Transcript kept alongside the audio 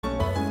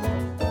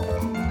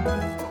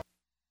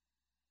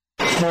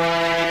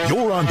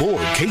You're on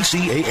board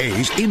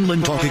KCAA's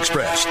Inland Talk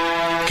Express.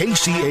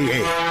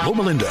 KCAA,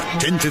 Loma Linda,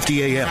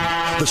 1050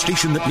 AM, the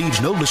station that leaves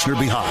no listener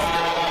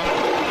behind.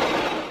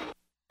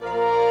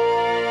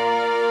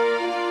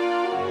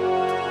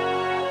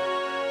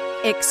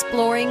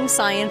 Exploring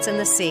science in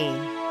the sea.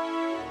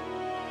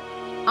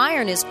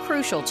 Iron is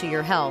crucial to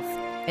your health.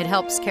 It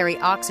helps carry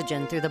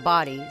oxygen through the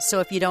body, so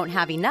if you don't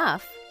have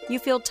enough, you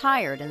feel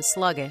tired and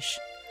sluggish.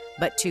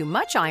 But too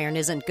much iron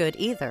isn't good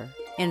either.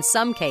 In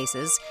some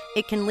cases,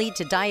 it can lead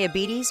to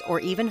diabetes or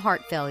even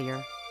heart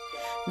failure.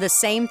 The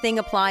same thing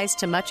applies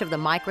to much of the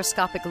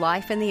microscopic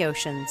life in the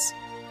oceans.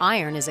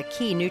 Iron is a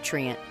key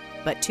nutrient,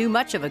 but too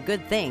much of a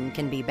good thing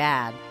can be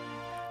bad.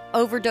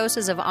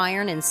 Overdoses of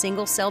iron in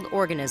single-celled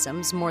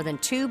organisms more than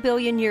 2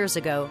 billion years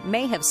ago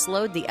may have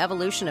slowed the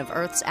evolution of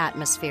Earth's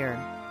atmosphere.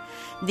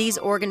 These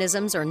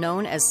organisms are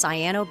known as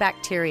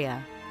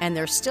cyanobacteria, and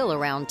they're still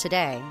around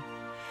today.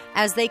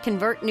 As they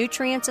convert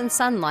nutrients and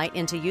sunlight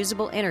into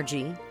usable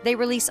energy, they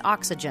release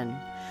oxygen.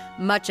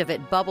 Much of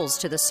it bubbles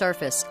to the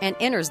surface and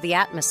enters the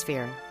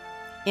atmosphere.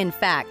 In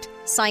fact,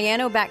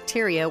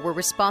 cyanobacteria were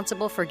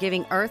responsible for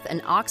giving Earth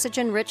an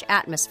oxygen-rich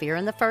atmosphere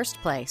in the first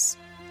place.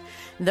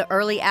 The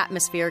early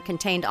atmosphere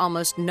contained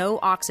almost no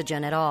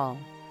oxygen at all.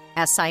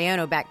 As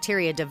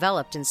cyanobacteria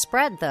developed and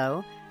spread,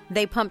 though,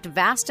 they pumped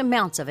vast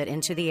amounts of it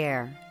into the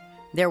air.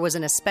 There was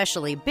an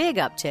especially big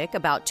uptick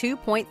about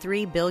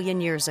 2.3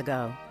 billion years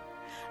ago.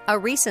 A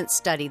recent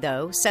study,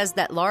 though, says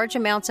that large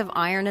amounts of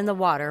iron in the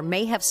water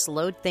may have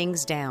slowed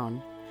things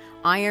down.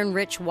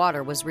 Iron-rich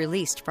water was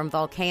released from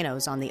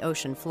volcanoes on the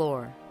ocean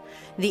floor.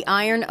 The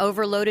iron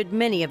overloaded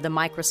many of the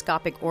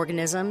microscopic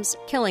organisms,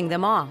 killing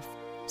them off.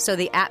 So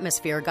the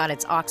atmosphere got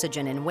its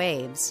oxygen in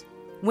waves.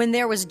 When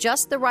there was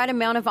just the right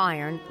amount of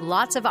iron,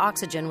 lots of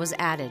oxygen was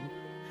added.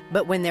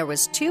 But when there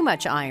was too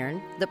much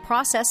iron, the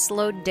process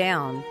slowed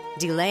down,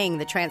 delaying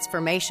the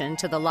transformation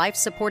to the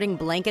life-supporting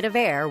blanket of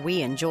air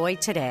we enjoy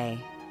today.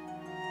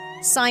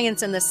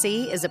 Science in the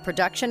Sea is a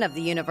production of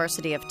the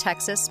University of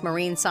Texas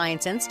Marine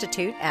Science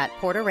Institute at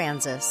Port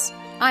Aransas.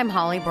 I'm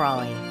Holly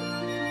Brawley.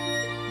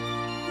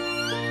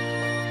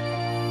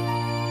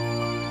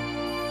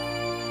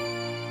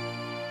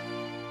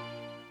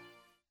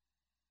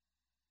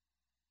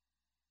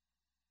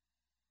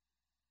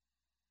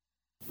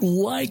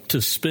 Like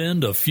to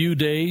spend a few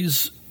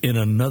days in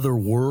another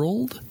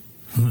world?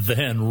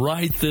 Then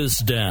write this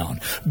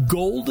down.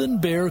 Golden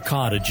Bear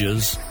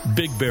Cottages,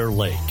 Big Bear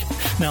Lake.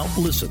 Now,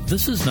 listen,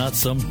 this is not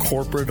some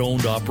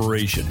corporate-owned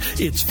operation.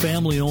 It's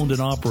family-owned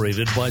and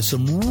operated by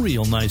some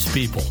real nice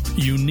people.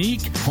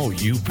 Unique? Oh,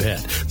 you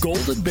bet.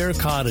 Golden Bear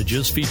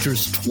Cottages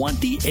features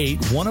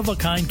 28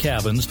 one-of-a-kind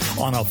cabins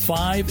on a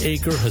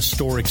 5-acre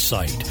historic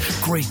site.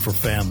 Great for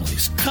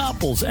families,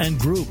 couples, and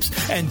groups.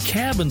 And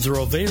cabins are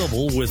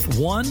available with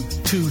 1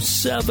 to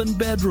 7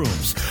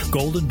 bedrooms.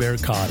 Golden Bear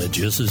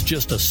Cottages is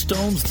just a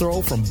stone's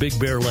throw from Big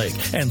Bear Lake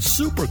and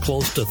super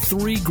close to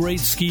 3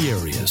 great ski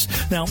areas.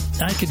 Now,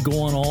 I could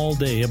go on all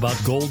day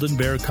about Golden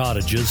Bear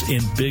Cottages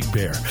in Big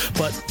Bear,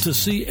 but to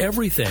see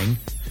everything,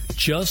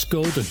 just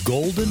go to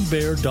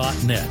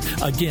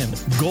goldenbear.net. Again,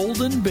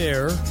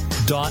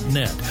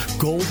 goldenbear.net.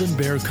 Golden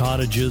Bear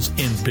Cottages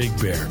in Big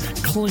Bear.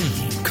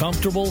 Clean,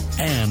 comfortable,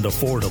 and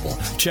affordable.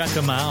 Check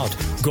them out.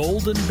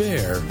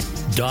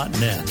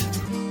 goldenbear.net.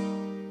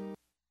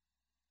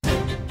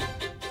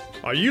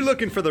 Are you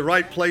looking for the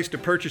right place to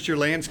purchase your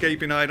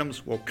landscaping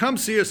items? Well, come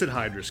see us at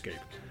Hydroscape.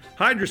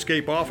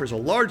 Hydroscape offers a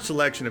large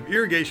selection of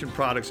irrigation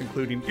products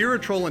including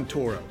Irritrol and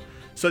Toro,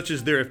 such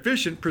as their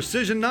efficient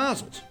precision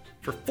nozzles.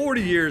 For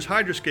 40 years,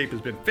 Hydroscape has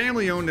been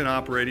family-owned and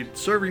operated,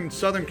 serving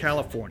Southern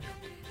California.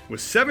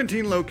 With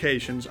 17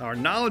 locations, our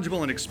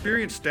knowledgeable and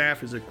experienced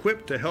staff is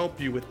equipped to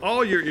help you with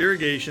all your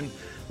irrigation,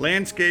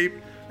 landscape,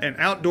 and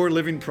outdoor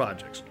living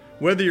projects.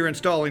 Whether you're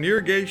installing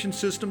irrigation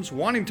systems,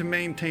 wanting to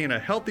maintain a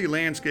healthy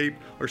landscape,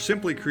 or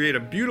simply create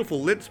a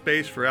beautiful lit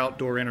space for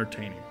outdoor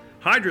entertaining,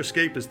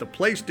 Hydroscape is the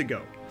place to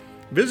go.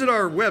 Visit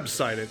our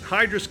website at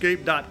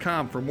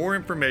hydroscape.com for more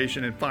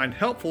information and find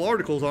helpful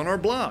articles on our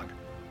blog,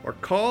 or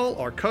call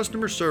our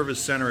customer service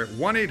center at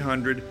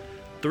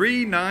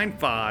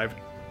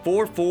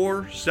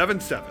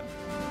 1-800-395-4477.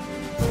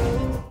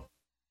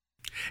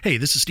 Hey,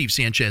 this is Steve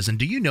Sanchez, and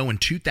do you know in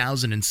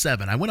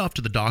 2007, I went off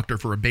to the doctor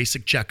for a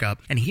basic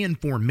checkup, and he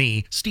informed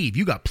me, Steve,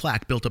 you got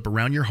plaque built up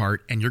around your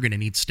heart, and you're going to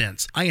need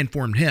stents. I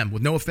informed him,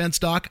 with no offense,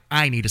 doc,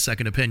 I need a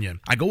second opinion.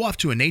 I go off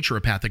to a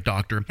naturopathic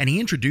doctor, and he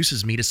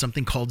introduces me to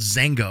something called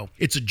Zango.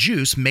 It's a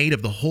juice made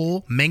of the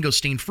whole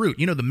mangosteen fruit.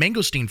 You know, the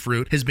mangosteen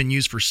fruit has been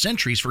used for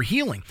centuries for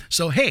healing.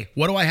 So, hey,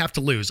 what do I have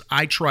to lose?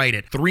 I tried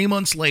it. 3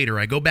 months later,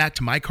 I go back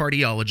to my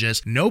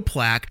cardiologist, no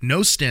plaque,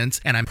 no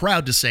stents, and I'm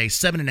proud to say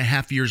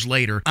 7.5 years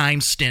later, I'm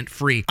still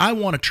stint-free. I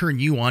want to turn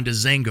you on to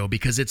Zango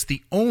because it's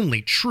the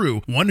only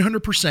true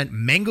 100%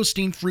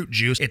 mangosteen fruit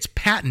juice. It's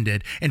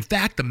patented. In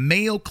fact, the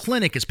Mayo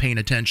Clinic is paying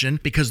attention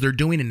because they're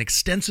doing an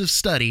extensive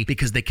study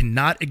because they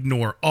cannot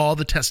ignore all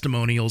the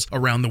testimonials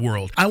around the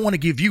world. I want to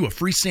give you a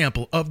free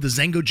sample of the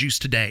Zango juice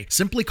today.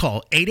 Simply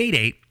call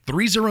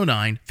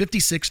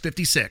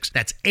 888-309-5656.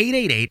 That's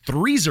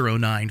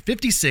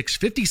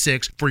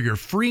 888-309-5656 for your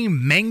free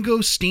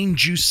mangosteen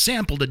juice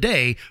sample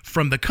today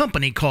from the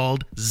company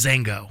called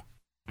Zango.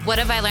 What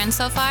have I learned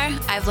so far?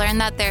 I've learned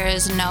that there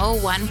is no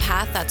one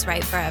path that's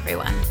right for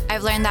everyone.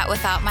 I've learned that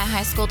without my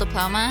high school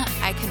diploma,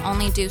 I can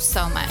only do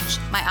so much.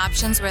 My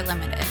options were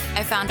limited.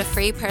 I found a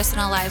free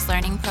personalized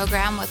learning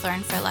program with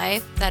Learn for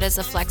Life that is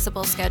a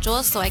flexible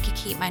schedule so I could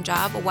keep my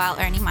job while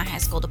earning my high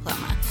school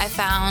diploma. I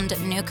found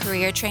new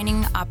career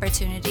training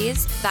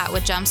opportunities that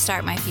would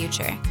jumpstart my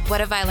future. What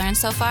have I learned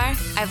so far?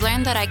 I've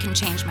learned that I can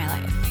change my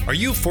life. Are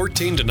you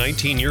 14 to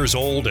 19 years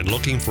old and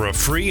looking for a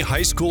free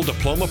high school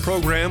diploma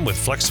program with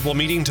flexible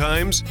meeting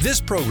times?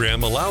 This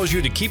program allows you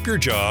to keep your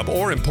job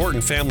or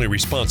important family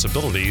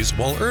responsibilities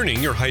while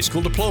earning your high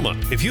school diploma.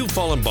 If you've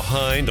fallen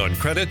behind on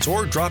credits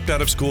or dropped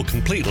out of school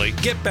completely,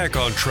 get back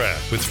on track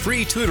with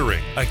free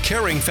tutoring, a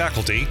caring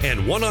faculty,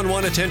 and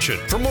one-on-one attention.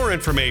 For more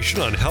information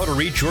on how to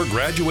reach your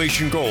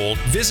graduation goal,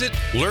 visit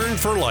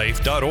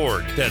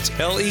learnforlife.org. That's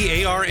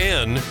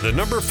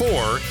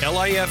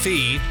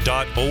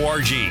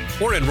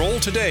LEARN4LIFE.org. Or enroll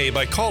today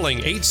by calling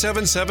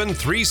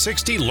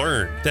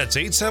 877-360-LEARN. That's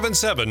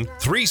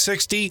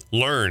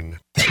 877-360-LEARN.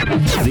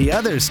 The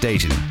other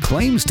station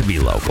claims to be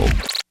local.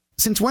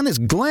 Since when is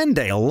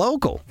Glendale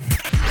local?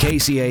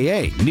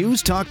 KCAA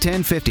News Talk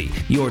 1050,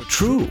 your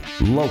true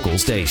local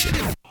station.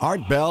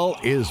 Art Bell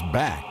is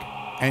back,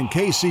 and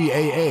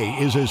KCAA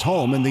is his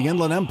home in the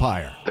Inland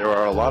Empire. There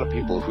are a lot of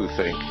people who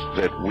think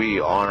that we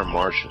are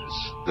Martians,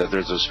 that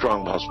there's a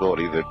strong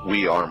possibility that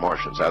we are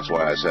Martians. That's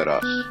why I said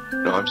us.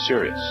 No, I'm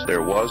serious.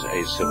 There was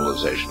a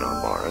civilization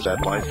on Mars.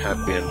 That life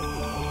had been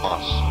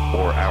us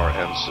or our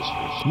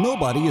ancestors.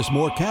 Nobody is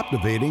more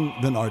captivating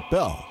than Art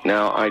Bell.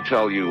 Now, I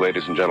tell you,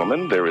 ladies and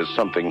gentlemen, there is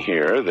something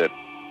here that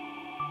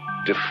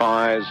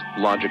defies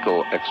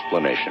logical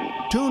explanation.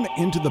 Tune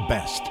into the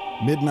best,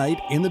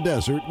 Midnight in the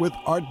Desert with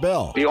Art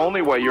Bell. The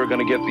only way you're going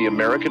to get the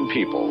American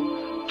people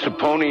to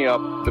pony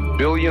up the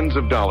billions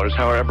of dollars,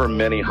 however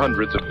many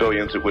hundreds of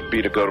billions it would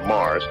be to go to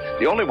Mars,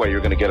 the only way you're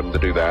going to get them to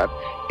do that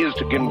is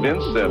to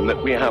convince them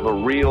that we have a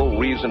real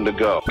reason to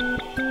go.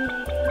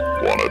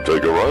 Want to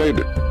take a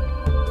ride?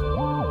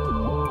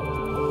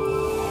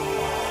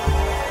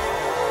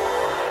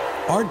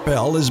 Art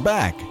Bell is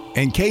back,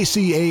 and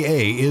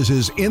KCAA is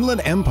his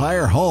Inland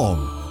Empire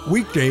home.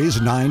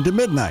 Weekdays 9 to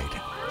midnight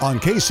on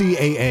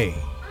KCAA,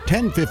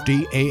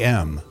 1050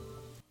 AM.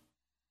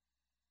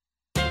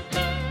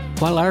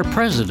 While our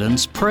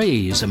presidents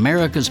praise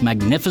America's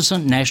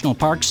magnificent national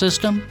park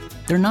system,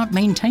 they're not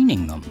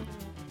maintaining them.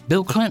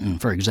 Bill Clinton,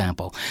 for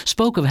example,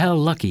 spoke of how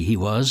lucky he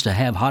was to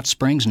have Hot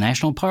Springs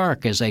National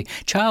Park as a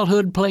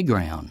childhood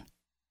playground.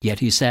 Yet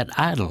he sat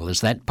idle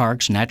as that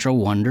park's natural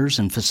wonders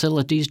and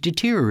facilities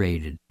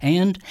deteriorated,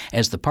 and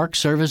as the Park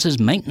Service's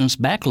maintenance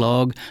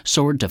backlog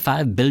soared to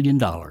 $5 billion.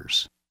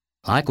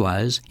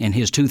 Likewise, in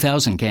his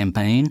 2000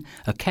 campaign,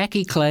 a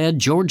khaki-clad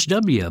George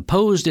W.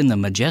 posed in the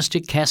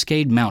majestic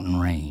Cascade Mountain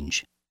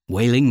Range.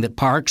 Wailing that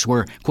parks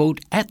were,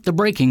 quote, at the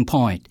breaking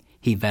point,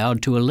 he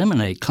vowed to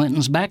eliminate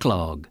Clinton's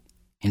backlog.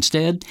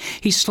 Instead,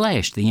 he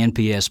slashed the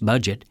NPS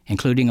budget,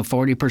 including a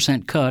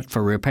 40% cut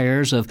for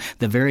repairs of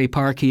the very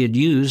park he had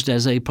used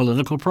as a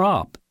political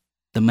prop.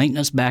 The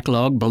maintenance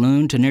backlog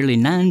ballooned to nearly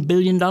 $9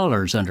 billion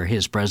under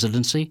his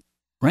presidency.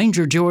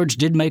 Ranger George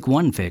did make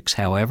one fix,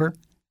 however,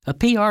 a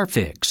PR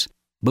fix.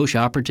 Bush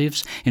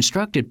operatives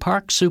instructed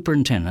park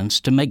superintendents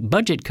to make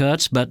budget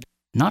cuts, but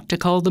not to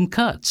call them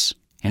cuts.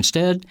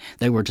 Instead,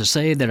 they were to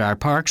say that our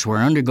parks were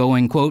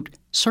undergoing, quote,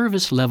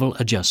 service-level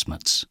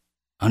adjustments.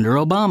 Under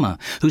Obama,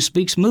 who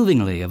speaks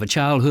movingly of a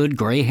childhood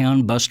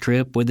Greyhound bus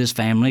trip with his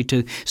family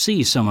to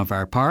see some of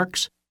our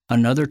parks,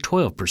 another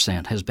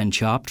 12% has been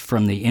chopped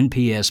from the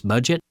NPS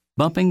budget,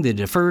 bumping the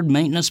deferred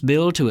maintenance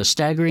bill to a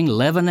staggering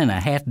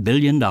 $11.5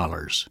 billion.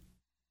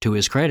 To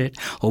his credit,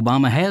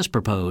 Obama has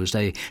proposed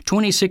a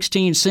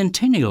 2016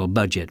 centennial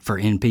budget for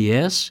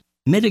NPS,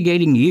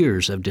 mitigating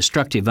years of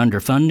destructive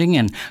underfunding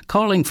and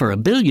calling for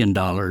 $1 billion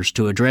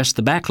to address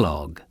the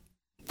backlog.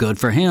 Good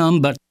for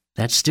him, but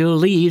that still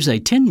leaves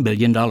a $10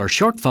 billion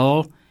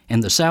shortfall,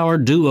 and the sour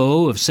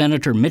duo of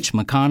Senator Mitch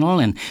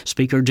McConnell and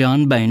Speaker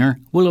John Boehner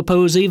will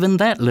oppose even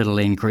that little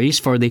increase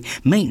for the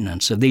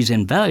maintenance of these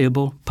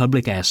invaluable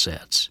public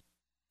assets.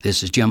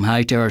 This is Jim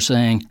Hightower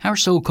saying our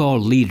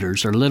so-called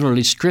leaders are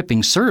literally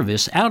stripping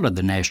service out of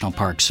the National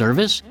Park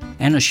Service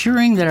and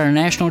assuring that our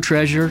national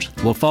treasures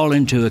will fall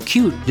into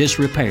acute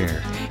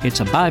disrepair. It's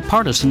a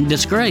bipartisan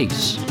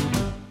disgrace.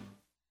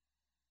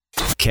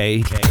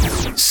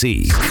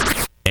 KCAA.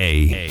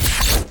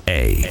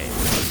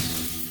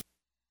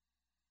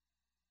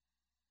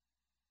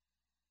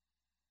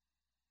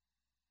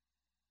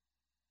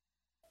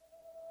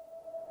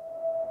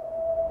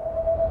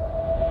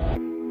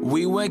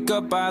 We wake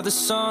up by the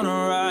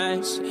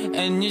sunrise,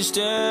 and you're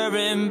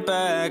staring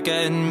back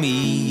at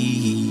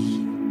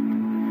me.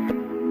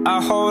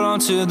 I hold on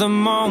to the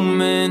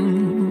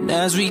moment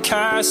as we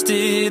cast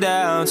it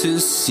out to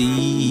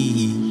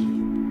sea.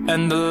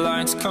 And the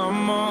lights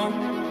come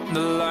on.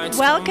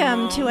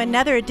 Welcome to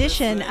another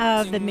edition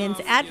of the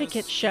Men's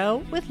Advocate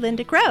Show with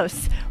Linda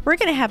Gross. We're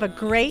going to have a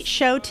great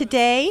show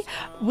today.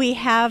 We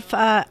have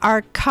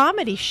our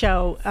comedy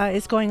show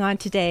is going on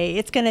today.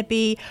 It's going to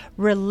be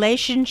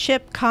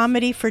relationship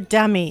comedy for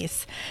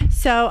dummies.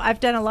 So I've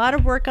done a lot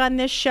of work on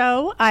this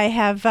show. I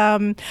have,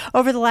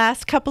 over the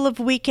last couple of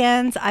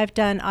weekends, I've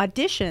done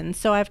auditions.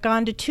 So I've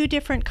gone to 2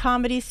 different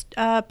comedy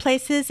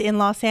places in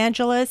Los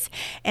Angeles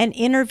and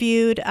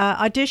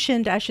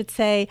auditioned, I should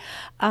say,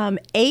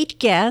 8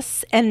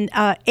 guests and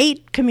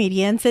 8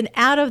 comedians, and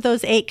out of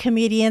those 8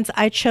 comedians,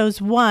 I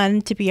chose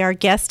one to be our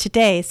guest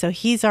today. So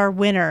he's our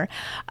winner.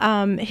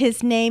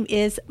 His name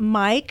is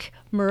Mike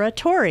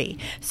Muratore.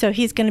 So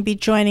he's going to be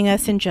joining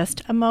us in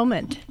just a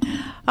moment.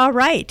 All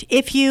right.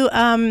 If you,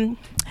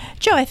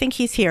 Joe, I think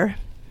he's here.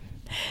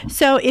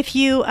 So if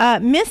you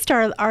missed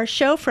our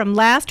show from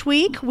last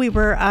week, we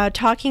were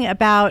talking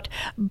about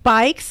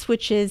bikes,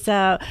 which is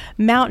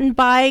mountain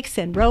bikes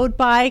and road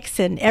bikes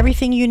and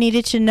everything you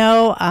needed to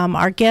know.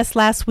 Our guest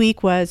last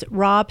week was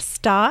Rob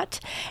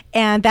Stott,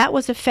 and that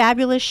was a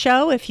fabulous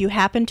show. If you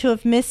happen to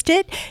have missed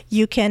it,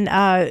 you can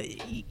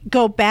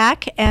go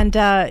back and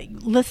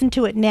listen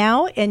to it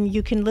now, and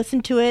you can listen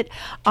to it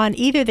on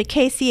either the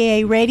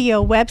KCAA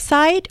radio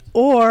website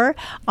or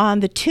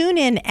on the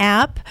TuneIn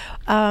app.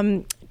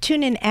 And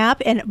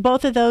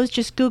both of those,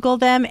 just Google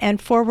them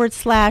and /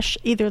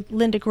 either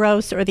Linda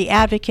Gross or The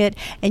Advocate,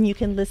 and you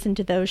can listen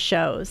to those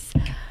shows.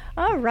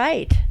 All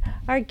right.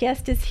 Our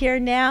guest is here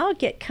now.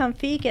 Get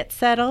comfy, get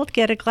settled,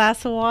 get a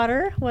glass of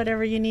water,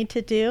 whatever you need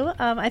to do.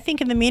 I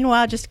think in the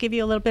meanwhile, just to give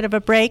you a little bit of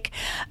a break,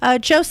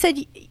 Joe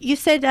said, you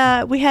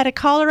said we had a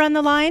caller on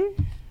the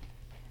line?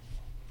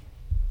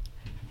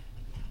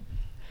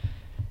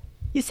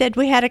 You said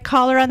we had a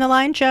caller on the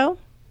line, Joe?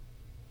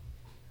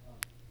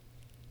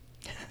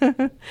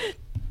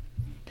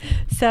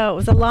 So it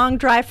was a long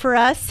drive for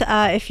us.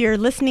 If you're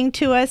listening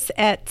to us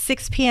at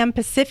 6 p.m.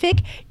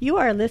 Pacific, you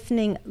are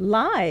listening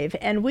live,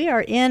 and we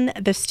are in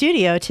the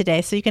studio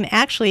today. So you can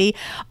actually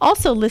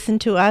also listen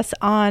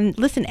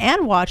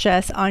and watch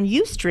us on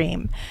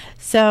Ustream.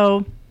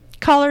 So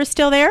caller is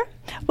still there.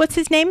 What's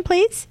his name,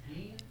 please?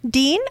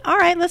 Dean. All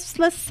right,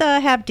 let's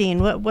have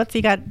Dean. What's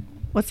he got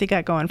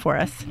going for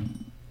us?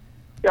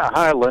 Yeah,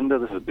 hi, Linda.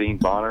 This is Dean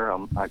Bonner.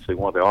 I'm actually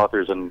one of the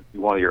authors in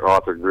one of your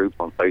author groups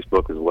on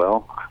Facebook as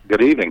well.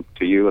 Good evening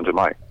to you and to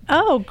Mike.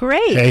 Oh,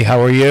 great. Hey,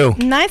 how are you?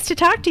 Nice to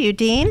talk to you,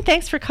 Dean.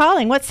 Thanks for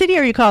calling. What city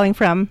are you calling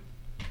from?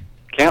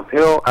 Camp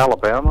Hill,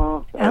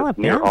 Alabama.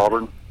 Near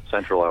Auburn,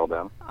 Central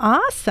Alabama.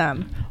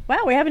 Awesome.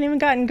 Wow, we haven't even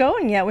gotten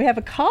going yet. We have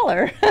a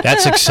caller.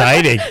 That's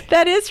exciting.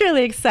 That is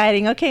really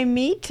exciting. Okay,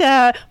 meet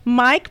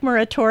Mike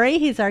Muratore.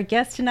 He's our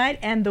guest tonight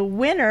and the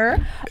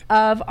winner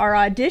of our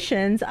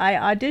auditions. I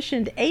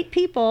auditioned 8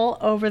 people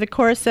over the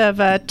course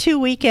of 2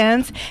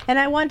 weekends, and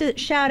I wanted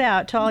to shout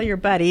out to all your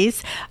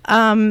buddies.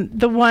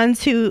 The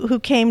ones who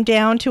came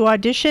down to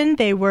audition,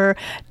 they were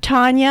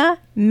Tanya,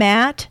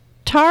 Matt,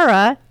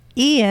 Tara,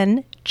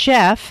 Ian,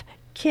 Jeff,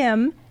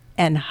 Kim,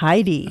 and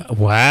Heidi.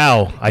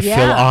 Wow, I feel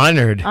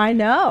honored. I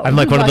know. I'm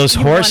like one of those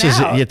horses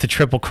at the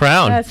Triple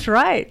Crown. That's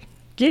right.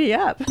 Giddy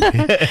up. All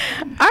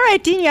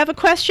right, Dean, you have a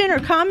question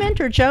or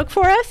comment or joke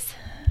for us?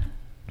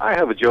 I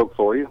have a joke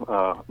for you.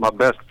 My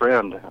best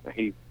friend,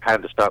 he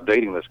had to stop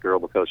dating this girl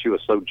because she was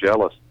so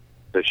jealous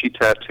that she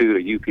tattooed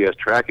a UPS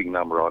tracking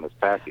number on his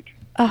package.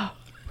 Oh.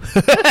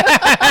 That's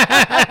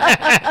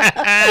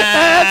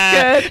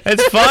good.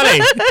 It's funny.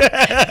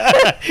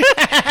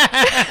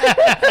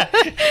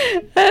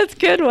 That's a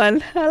good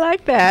one. I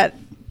like that.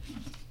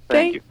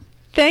 Thank you.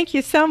 Thank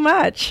you so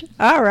much.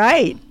 All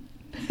right.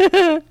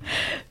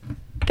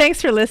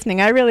 Thanks for listening.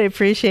 I really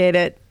appreciate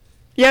it.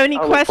 You have any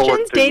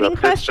questions, dating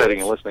questions?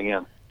 And listening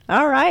in.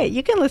 All right.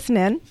 You can listen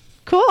in.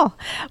 Cool.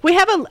 We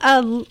have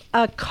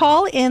a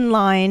call-in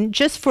line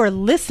just for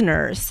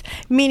listeners,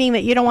 meaning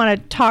that you don't want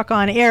to talk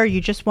on air, you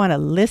just want to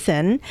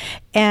listen.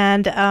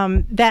 And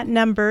that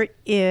number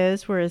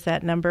is, where is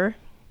that number?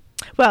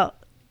 Well,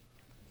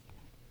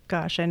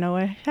 gosh, I know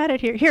I had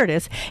it here. Here it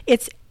is.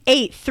 It's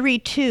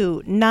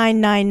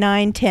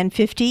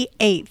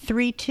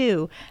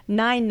 832-999-1050,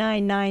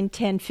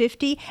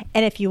 832-999-1050.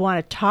 And if you want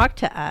to talk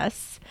to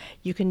us,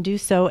 you can do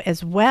so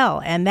as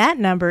well. And that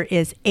number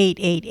is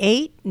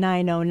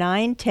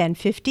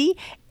 888-909-1050,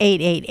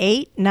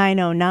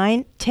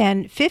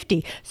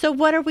 888-909-1050. So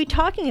what are we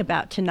talking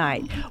about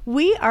tonight?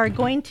 We are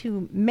going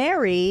to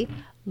marry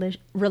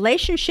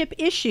relationship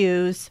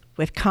issues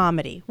with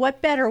comedy.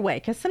 What better way?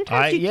 Because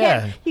sometimes you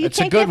can't get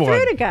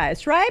through to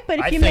guys, right? But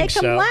if you make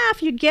them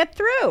laugh, you get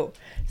through.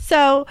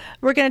 So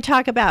we're going to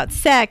talk about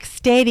sex,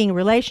 dating,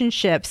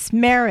 relationships,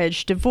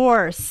 marriage,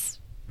 divorce,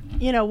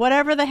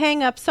 whatever the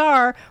hang-ups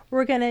are,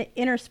 we're going to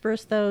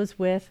intersperse those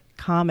with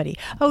comedy.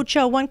 Oh,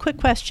 Joe, one quick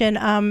question.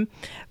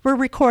 We're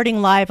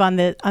recording live on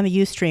the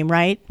Ustream,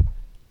 right?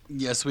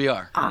 Yes, we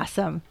are.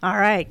 Awesome. All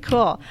right, cool.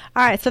 All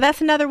right, so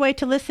that's another way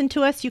to listen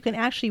to us. You can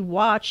actually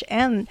watch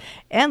and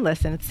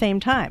listen at the same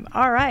time.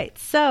 All right,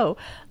 so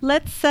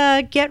let's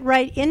get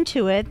right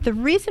into it. The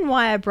reason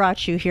why I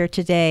brought you here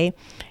today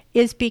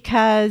is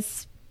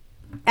because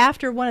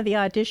after one of the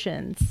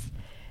auditions,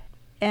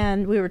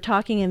 and we were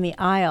talking in the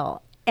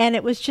aisle, and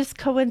it was just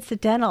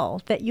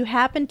coincidental that you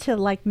happened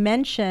to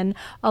mention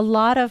a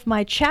lot of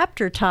my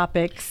chapter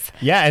topics.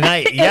 Yeah,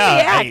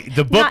 and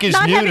the book is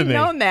new to me. Not having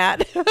known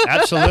that.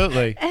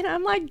 Absolutely. And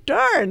I'm like,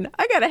 darn,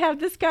 I got to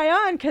have this guy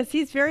on because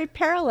he's very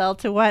parallel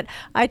to what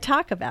I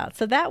talk about.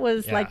 So that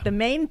was the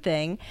main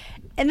thing.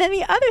 And then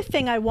the other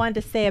thing I wanted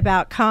to say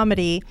about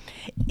comedy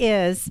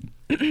is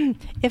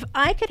if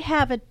I could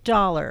have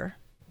 $1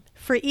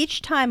 for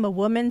each time a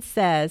woman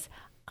says,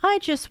 I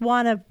just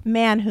want a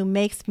man who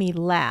makes me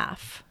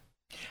laugh.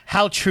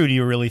 How true do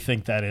you really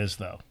think that is,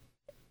 though?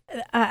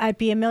 I'd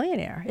be a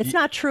millionaire. It's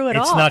not true at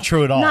all. It's not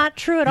true at all. Not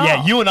true at all.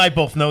 Yeah, you and I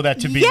both know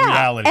that to be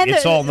reality. And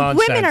it's all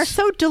nonsense. Women are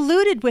so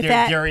deluded with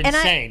that. They're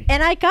insane.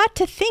 And I got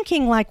to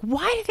thinking, why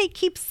do they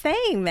keep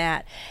saying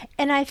that?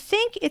 And I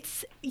think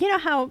it's,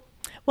 how,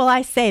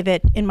 I say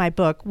that in my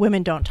book,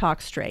 women don't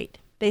talk straight.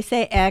 They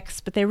say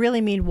X, but they really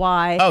mean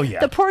Y. Oh,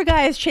 yeah. The poor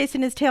guy is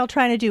chasing his tail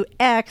trying to do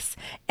X,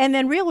 and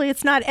then really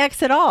it's not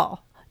X at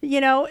all.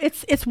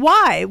 It's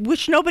Y,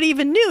 which nobody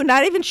even knew.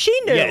 Not even she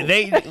knew.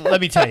 Yeah, let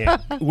me tell you,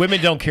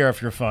 women don't care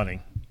if you're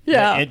funny.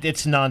 Yeah.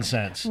 It's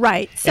nonsense.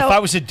 Right. So, if I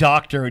was a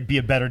doctor, it'd be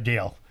a better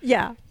deal.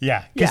 Yeah.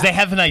 Yeah, because they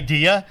have an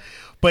idea.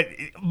 But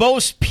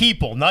most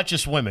people, not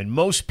just women,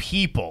 most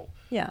people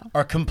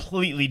are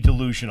completely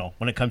delusional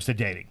when it comes to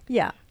dating.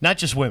 Yeah. Not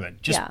just women,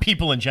 just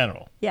people in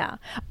general. Yeah.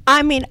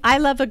 I mean, I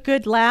love a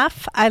good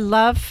laugh. I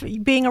love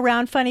being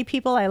around funny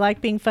people. I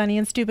like being funny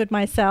and stupid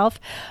myself.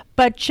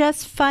 But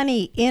just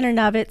funny in and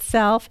of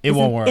itself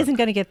isn't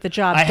going to get the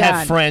job done. I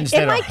have friends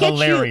that are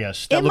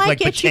hilarious, that look like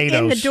potatoes. It might get you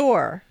in the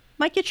door.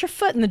 Might get your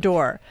foot in the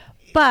door.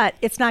 But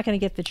it's not going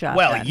to get the job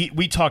done. Well,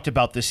 we talked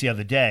about this the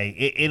other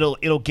day.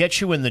 It'll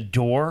get you in the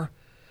door,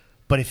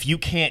 but if you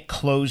can't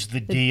close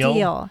the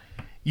deal.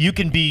 You're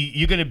going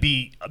to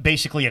be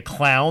basically a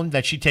clown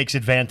that she takes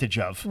advantage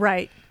of.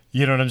 Right.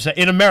 You know what I'm saying?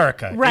 In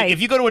America. Right.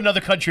 If you go to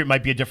another country, it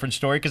might be a different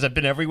story because I've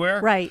been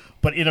everywhere. Right.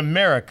 But in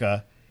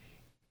America,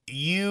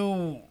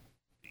 you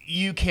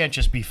can't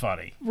just be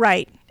funny.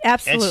 Right.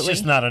 Absolutely. It's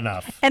just not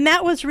enough. And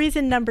that was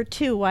reason number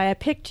 2 why I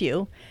picked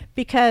you,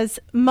 because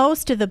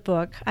most of the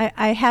book,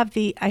 I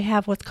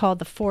have what's called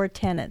the 4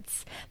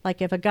 tenets.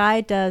 Like if a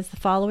guy does the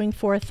following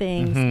 4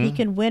 things, he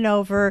can win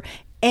over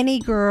any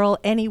girl,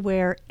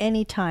 anywhere,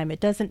 anytime.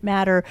 It doesn't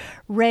matter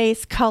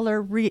race,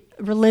 color,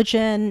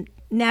 religion,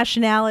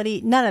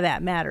 nationality. None of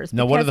that matters.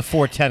 Now, what are the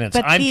 4 tenets?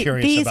 I'm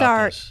curious these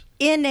about this.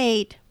 These are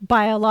innate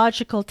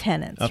biological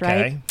tenets, okay.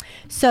 right?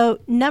 So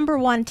number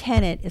 1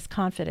 tenet is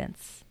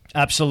confidence.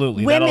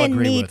 Absolutely. Women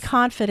need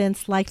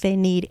confidence like they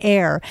need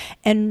air.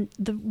 And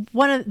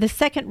the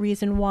second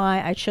reason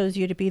why I chose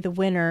you to be the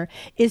winner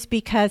is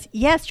because,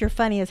 yes, you're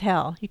funny as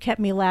hell. You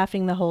kept me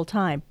laughing the whole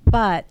time,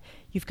 but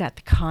you've got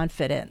the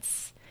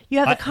confidence. You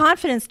have the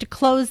confidence to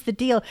close the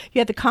deal. You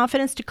had the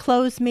confidence to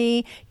close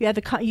me. You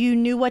had you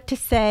knew what to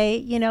say.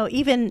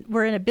 Even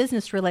we're in a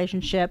business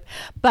relationship,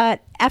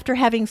 but after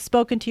having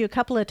spoken to you a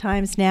couple of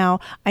times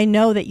now, I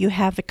know that you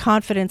have the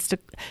confidence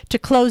to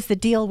close the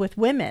deal with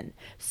women.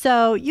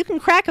 So you can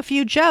crack a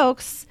few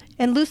jokes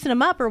and loosen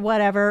them up or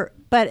whatever,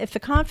 but if the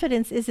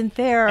confidence isn't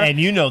there, and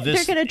they're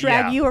going to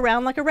drag you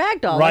around like a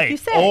rag doll, right. like you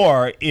said.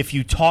 Or if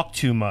you talk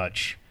too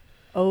much.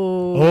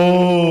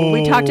 Oh,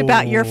 we talked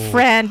about your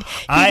friend.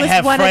 I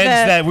have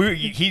friends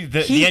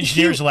the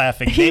engineer's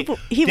laughing.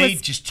 They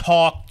just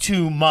talk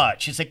too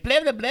much. It's like blah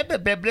blah blah blah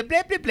blah blah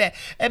blah blah blah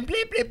and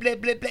blah blah blah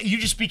blah blah. You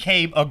just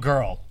became a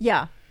girl.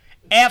 Yeah.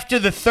 After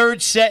the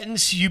 3rd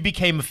sentence, you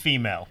became a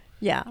female.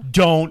 Yeah.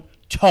 Don't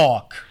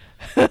talk.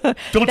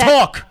 Don't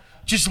talk.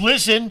 Just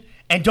listen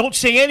and don't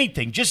say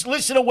anything. Just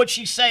listen to what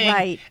she's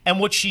saying and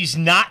what she's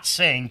not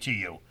saying to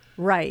you.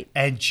 Right.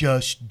 And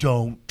just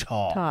don't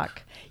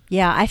talk.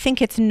 Yeah, I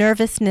think it's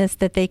nervousness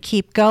that they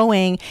keep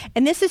going.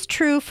 And this is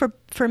true for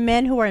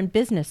men who are in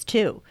business,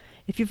 too.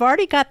 If you've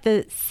already got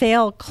the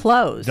sale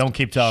closed, don't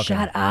keep talking.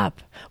 Shut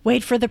up.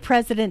 Wait for the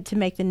president to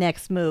make the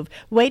next move.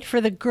 Wait for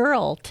the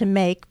girl to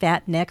make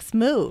that next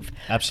move.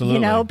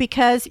 Absolutely.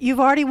 Because you've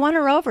already won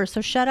her over.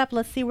 So shut up.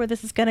 Let's see where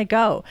this is going to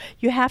go.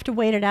 You have to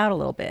wait it out a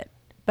little bit.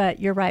 But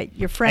you're right.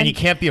 Your friend. And you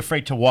can't be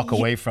afraid to walk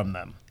away from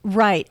them.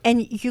 Right.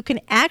 And you can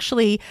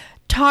actually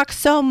talk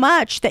so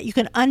much that you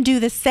can undo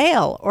the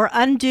sale or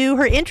undo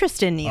her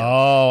interest in you.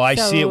 Oh, I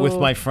see it with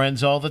my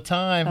friends all the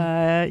time.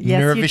 Yes,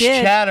 nervous you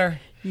did. chatter.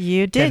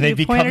 You did. And they you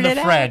become the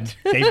friend.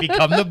 They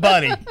become the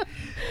buddy.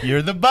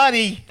 You're the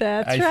buddy.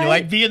 That's right. I feel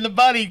like being the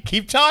buddy.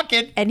 Keep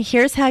talking. And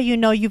here's how you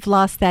know you've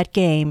lost that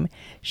game.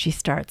 She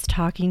starts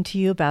talking to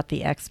you about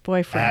the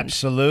ex-boyfriend.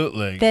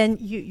 Absolutely. Then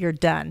you're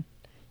done.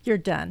 You're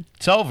done.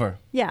 It's over.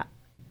 Yeah.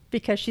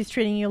 Because she's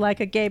treating you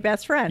like a gay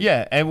best friend.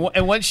 Yeah, and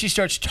when she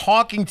starts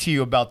talking to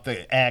you about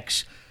the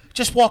ex,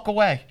 just walk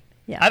away.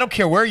 Yeah. I don't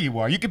care where you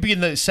are. You could be in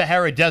the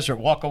Sahara Desert.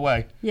 Walk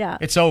away. Yeah.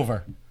 It's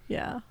over.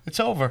 Yeah. It's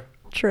over.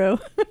 True.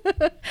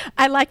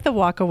 I like the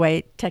walk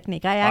away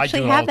technique. I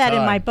actually have that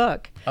in my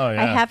book. Oh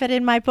yeah. I have it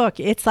in my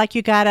book. It's like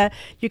you gotta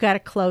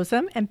close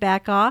them and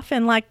back off,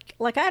 and like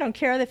I don't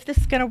care if this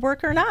is gonna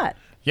work or not.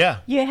 Yeah.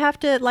 You have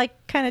to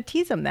like kind of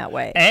tease them that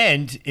way.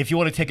 And if you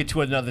want to take it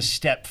to another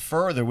step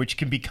further, which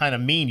can be kind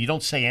of mean, you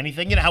don't say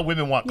anything. You know how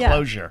women want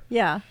closure.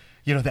 Yeah.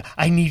 You know,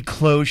 I need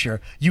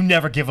closure. You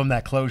never give them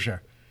that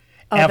closure.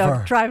 Oh, ever.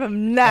 Don't drive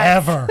them nuts.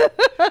 Ever.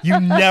 You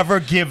never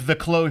give the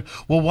closure.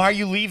 Well, why are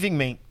you leaving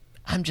me?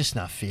 I'm just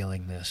not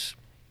feeling this.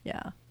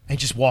 Yeah. And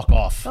just walk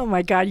off. Oh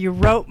my God, you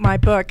wrote my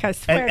book. I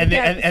swear to God.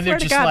 And they're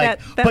just God,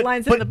 like, that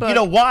line's in the book. You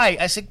know why?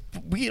 I said,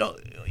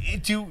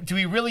 do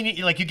we really need,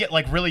 like, you get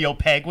like really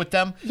opaque with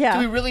them? Yeah. Do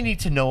we really need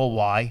to know a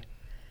why?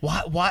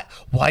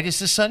 Why does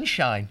the sun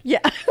shine? Yeah.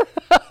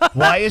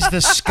 Why is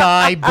the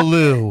sky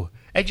blue?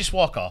 And just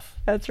walk off.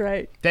 That's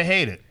right. They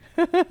hate it.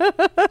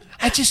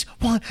 I just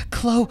want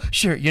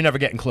closure. You're never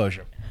getting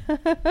closure.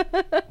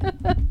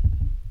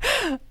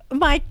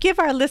 Mike, give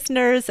our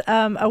listeners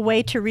a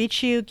way to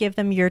reach you. Give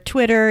them your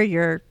Twitter,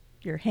 your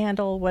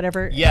handle,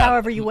 whatever,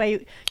 however you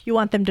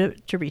want them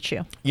to reach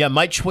you. Yeah,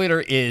 my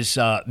Twitter is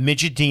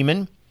Midget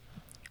Demon.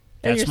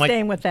 And you're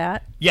staying with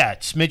that. Yeah,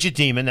 it's Midget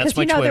Demon. That's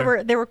my Twitter.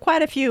 Because there were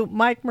quite a few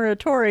Mike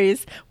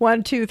Muratores.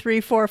 1, 2,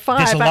 3, 4, 5.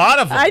 There's a lot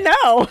of them. I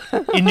know.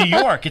 In New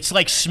York, it's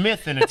like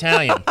Smith in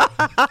Italian.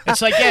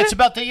 It's like it's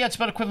about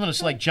equivalent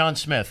to like John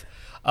Smith.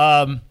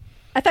 I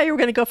thought you were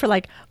going to go for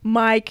like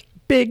Mike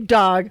Big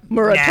Dog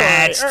Muratore.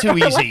 Nah, it's too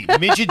easy.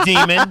 Midget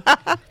Demon.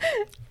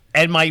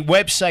 And my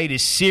website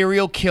is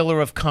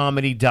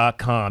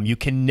serialkillerofcomedy.com. You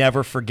can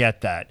never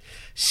forget that.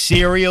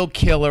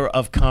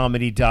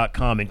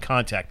 Serialkillerofcomedy.com, and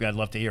contact me. I'd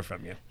love to hear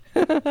from you.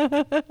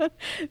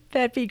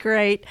 That'd be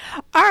great.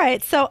 All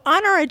right. So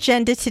on our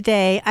agenda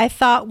today, I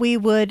thought we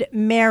would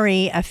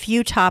marry a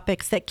few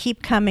topics that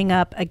keep coming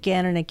up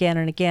again and again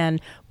and again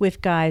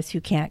with guys who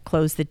can't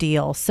close the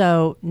deal.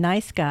 So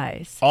nice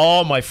guys.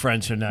 All my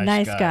friends are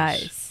nice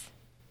guys.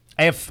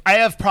 I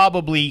have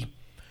probably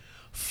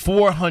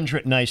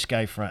 400 nice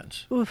guy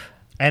friends. Oof.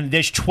 And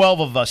there's 12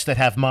 of us that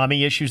have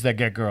mommy issues that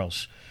get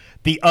girls.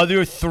 The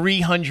other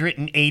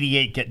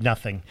 388 get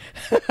nothing.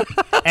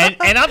 and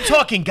I'm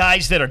talking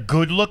guys that are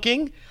good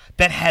looking,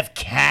 that have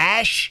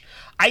cash.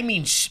 I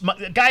mean,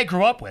 a guy I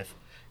grew up with.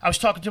 I was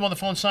talking to him on the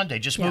phone Sunday.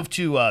 Just moved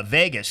to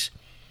Vegas.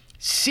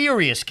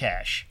 Serious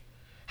cash.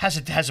 Has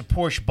a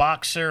Porsche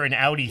Boxer, an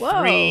Audi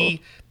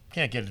 3.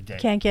 Can't get it a day.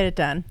 Can't get it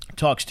done.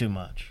 Talks too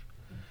much.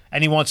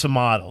 And he wants a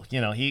model. You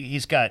know,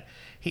 he's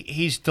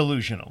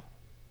delusional.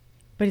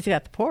 But he's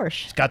got the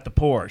Porsche. He's got the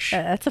Porsche.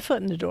 That's a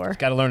foot in the door. He's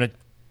got to learn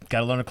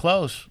to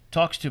close.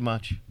 Talks too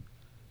much.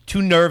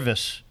 Too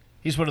nervous.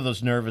 He's one of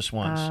those nervous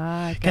ones.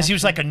 Because he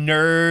was like a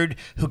nerd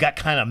who got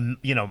kind of,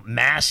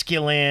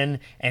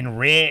 masculine and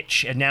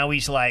rich, and now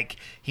he's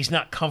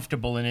not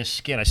comfortable in his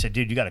skin. I said,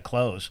 dude, you got to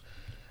close.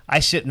 I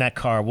sit in that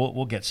car.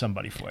 We'll get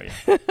somebody for you.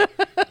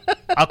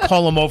 I'll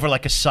call him over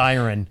like a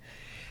siren.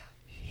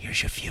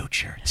 Here's your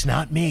future. It's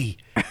not me.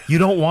 You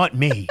don't want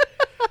me.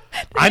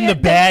 I'm the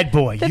bad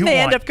boy. Then they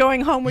end up going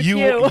home with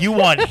you. You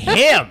want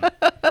him.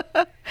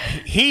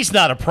 He's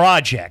not a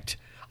project.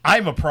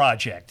 I'm a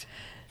project.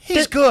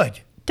 He's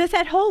good. Does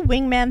that whole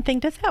wingman thing,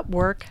 does that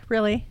work,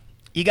 really?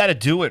 You got to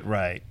do it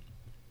right.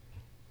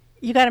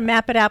 You got to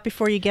map it out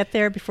before you get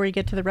there, before you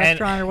get to the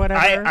restaurant or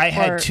whatever? I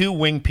had 2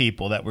 wing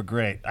people that were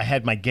great. I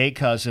had my gay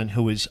cousin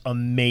who was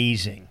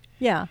amazing.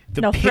 Yeah.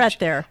 No threat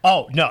there.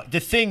 Oh, no. The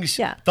things,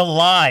 the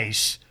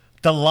lies.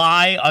 The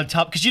lie on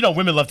top, because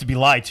women love to be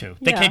lied to.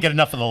 They can't get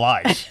enough of the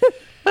lies.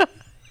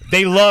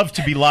 They love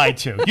to be lied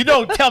to.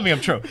 Tell me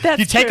I'm true.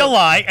 You take a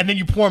lie, and then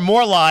you pour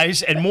more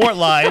lies and more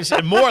lies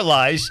and more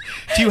lies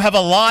till you have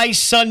a lie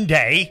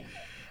Sunday,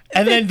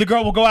 and then the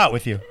girl will go out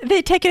with you.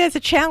 They take it as a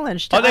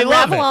challenge to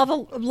unravel all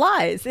the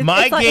lies.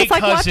 My gay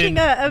cousin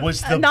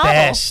was the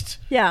best.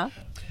 Yeah.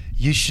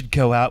 You should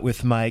go out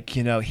with Mike.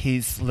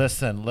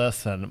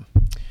 Listen.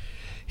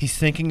 He's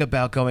thinking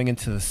about going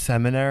into the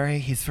seminary.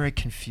 He's very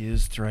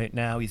confused right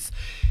now.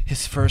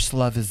 His first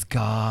love is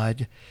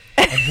God,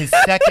 and his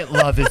second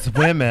love is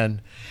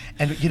women.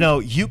 And,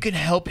 you can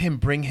help him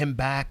bring him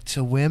back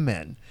to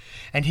women.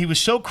 And he was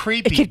so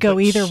creepy. It could go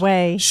either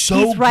way. So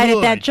He's right good.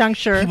 at that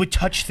juncture. He would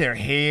touch their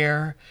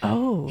hair.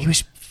 Oh. He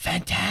was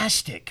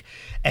fantastic.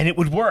 And it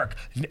would work.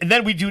 And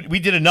then we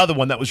did another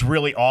one that was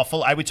really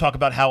awful. I would talk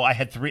about how I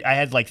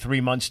had like 3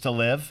 months to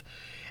live.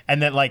 And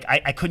then,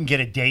 I couldn't get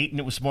a date, and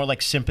it was more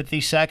like sympathy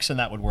sex, and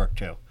that would work,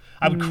 too.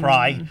 I would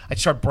cry. I'd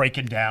start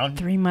breaking down.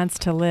 3 months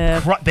to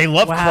live. They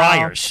love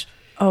criers.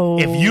 Oh.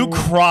 If you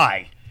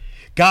cry,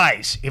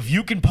 guys, if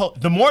you can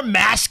the more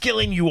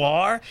masculine you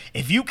are,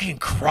 if you can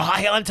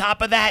cry on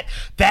top of that,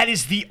 that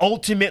is the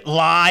ultimate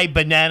lie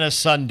banana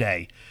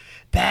sundae.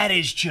 That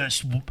is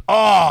just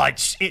I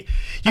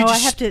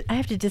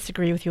have to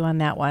disagree with you on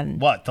that one.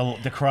 What,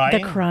 the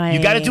crying? The crying.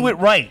 You got to do it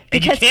right,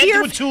 and you can't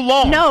do it too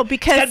long. No,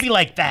 because it's got to be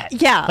like that.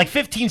 Yeah, like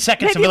 15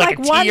 seconds maybe of like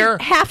a tear,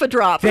 half a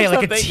drop,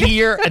 like a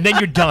tear, and then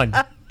you're done.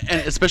 And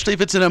especially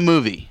if it's in a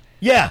movie.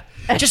 Yeah,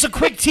 just a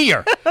quick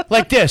tear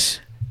like this,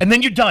 and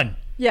then you're done.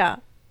 Yeah.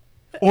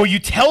 Or you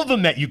tell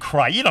them that you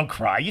cry. You don't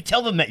cry. You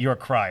tell them that you're a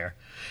crier.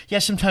 Yeah,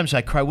 sometimes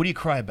I cry. What do you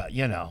cry about?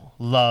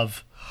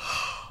 Love.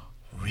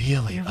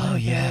 Really? You're Oh,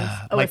 really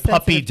yeah. good. My A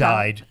puppy sensitive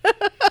died.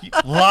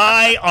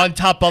 Lie on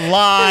top of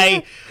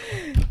lie.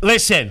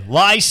 Listen,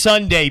 lie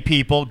Sunday,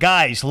 people.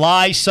 Guys,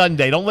 lie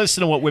Sunday. Don't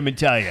listen to what women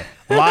tell you.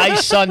 Lie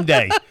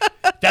Sunday.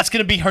 That's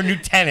going to be her new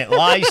tenant.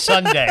 Lie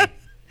Sunday.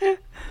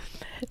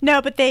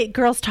 No, but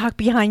girls talk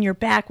behind your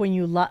back when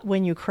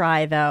you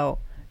cry, though.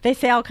 They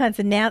say all kinds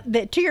of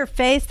to your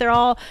face. They're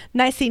all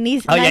nicey.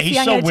 Oh yeah,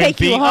 he's so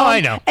wimpy. Oh,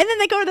 I know. And then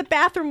they go to the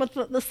bathroom with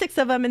the 6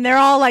 of them, and they're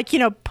all like,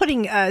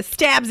 putting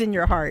stabs in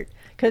your heart.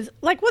 Because,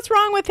 what's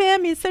wrong with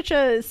him? He's such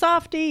a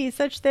softie. He's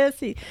such this.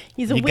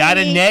 He's a You got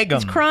to neg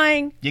him. He's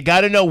crying. You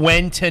got to know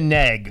when to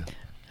neg.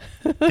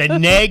 The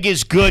neg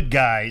is good,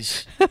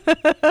 guys.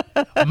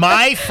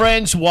 My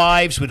friends'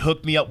 wives would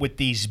hook me up with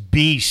these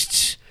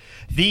beasts.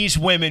 These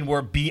women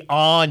were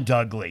beyond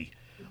ugly.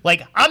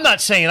 I'm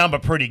not saying I'm a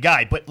pretty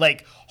guy, but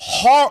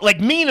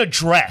me in a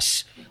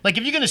dress. If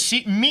you're going to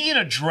see me in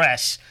a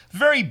dress,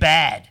 very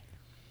bad.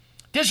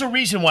 There's a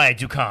reason why I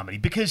do comedy,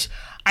 because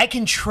I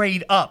can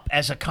trade up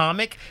as a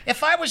comic.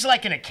 If I was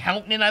like an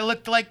accountant and I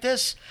looked like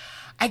this,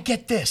 I'd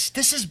get this.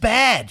 This is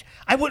bad.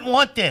 I wouldn't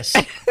want this.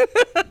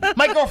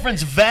 My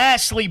girlfriend's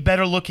vastly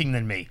better looking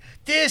than me.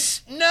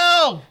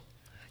 No.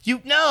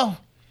 No.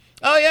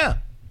 Oh, yeah.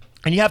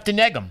 And you have to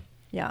neg them.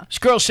 Yeah. This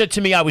girl said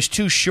to me I was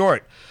too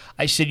short.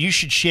 I said, you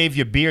should shave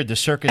your beard. The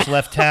circus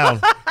left town.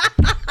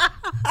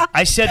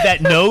 I said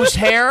that nose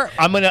hair,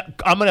 I'm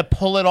gonna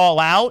pull it all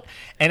out,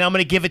 and I'm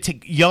gonna give it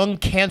to young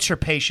cancer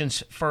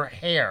patients for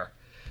hair.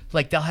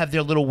 They'll have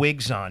their little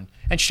wigs on.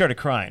 And she started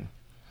crying.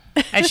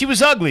 And she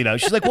was ugly, though.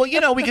 She's like,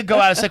 well, we could go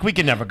out. It's we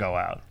could never go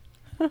out.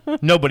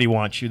 Nobody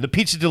wants you. The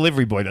pizza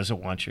delivery boy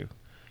doesn't want you.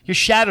 Your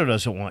shadow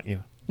doesn't want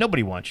you.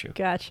 Nobody wants you.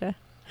 Gotcha.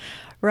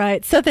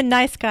 Right. So the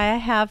nice guy, I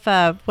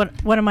have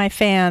one of my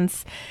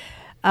fans.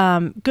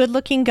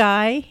 Good-looking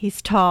guy.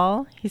 He's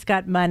tall. He's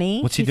got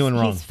money. What's he doing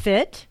wrong? He's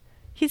fit.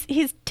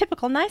 He's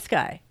typical nice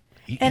guy.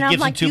 And I'm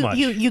like,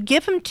 you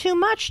give him too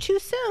much too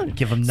soon.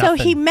 Give him nothing.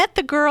 So he met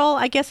the girl,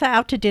 I guess,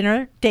 out to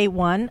dinner, date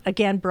 1.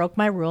 Again, broke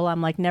my rule. I'm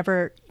like,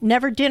 never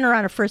dinner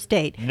on a first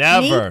date.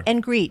 Never. Meet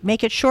and greet.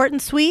 Make it short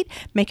and sweet.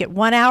 Make it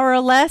 1 hour or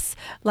less.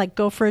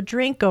 Go for a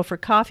drink, go for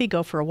coffee,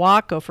 go for a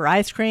walk, go for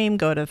ice cream,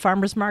 go to the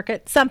farmer's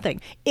market,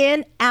 something.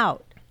 In,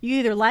 out. You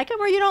either like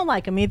him or you don't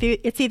like him.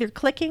 It's either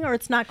clicking or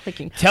it's not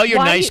clicking. Tell your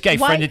nice guy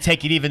friend to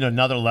take it even to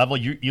another level.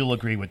 You'll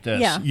agree with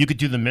this. Yeah. You could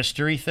do the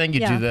mystery thing.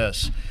 You do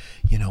this.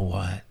 You know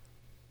what?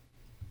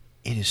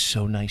 It is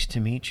so nice to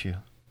meet you,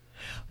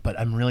 but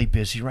I'm really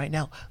busy right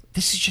now.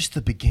 This is just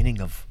the beginning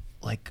of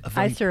a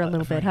very, ice her a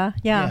little bit, huh?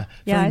 Yeah.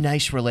 Very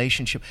nice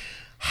relationship.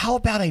 How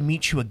about I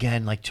meet you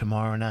again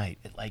tomorrow night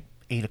at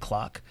 8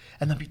 o'clock,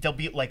 and they'll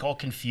be all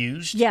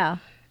confused. Yeah.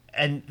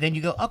 And then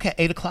you go, okay,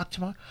 8 o'clock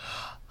tomorrow.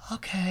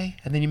 Okay.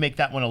 And then you make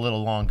that one a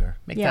little longer.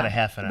 Make that a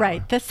half an hour.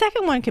 Right. The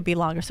second one could be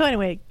longer. So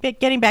anyway,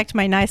 getting back to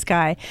my nice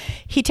guy,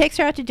 he takes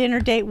her out to dinner,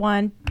 date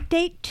 1.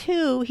 Date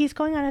 2, he's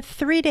going on a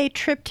 3-day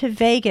trip to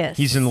Vegas.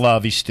 He's in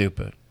love. He's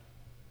stupid.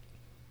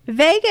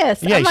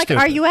 Vegas. Yeah, I'm like,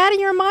 stupid. are you out of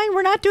your mind?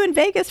 We're not doing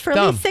Vegas for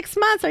Dumb. at least 6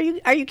 months.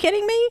 Are you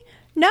kidding me?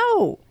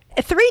 No.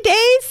 3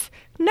 days?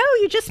 No,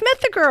 you just met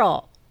the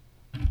girl.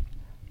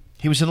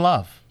 He was in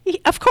love.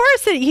 Of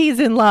course he's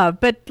in love,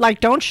 but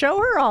don't show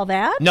her all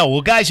that. No,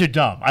 well, guys are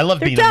dumb. I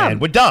love being dumb. a man.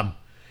 We're dumb.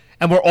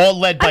 And we're all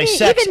led by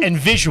sex and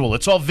visual.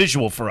 It's all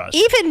visual for us.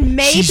 Even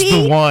maybe she's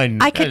the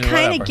one. I could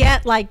kind of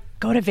get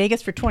go to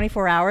Vegas for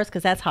 24 hours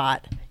because that's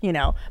hot,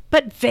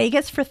 But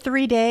Vegas for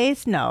 3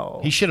 days?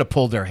 No. He should have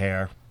pulled her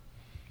hair.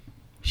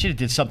 Should have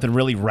did something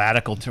really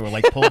radical to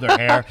her, pulled her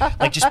hair,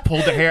 just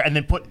pulled her hair and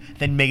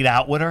then made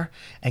out with her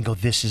and go,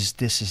 this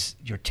is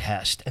your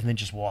test, and then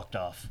just walked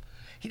off.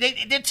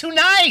 They're too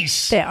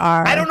nice. They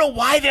are. I don't know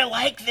why they're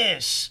like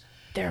this.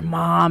 Their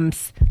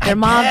moms. Their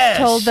moms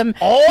told them,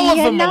 all of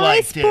be them a are like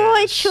nice this.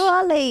 boy,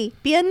 Charlie.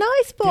 Be a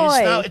nice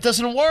boy. It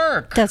doesn't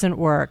work. Doesn't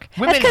work.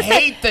 Women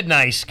hate the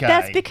nice guy.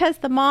 That's because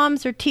the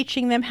moms are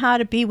teaching them how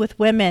to be with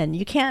women.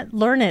 You can't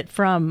learn it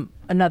from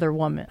another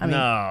woman. I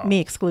mean, me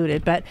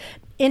excluded, but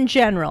in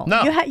general,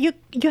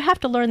 you have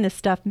to learn this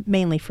stuff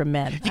mainly from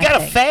men. You got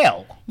to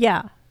fail.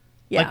 Yeah.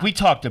 Like we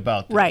talked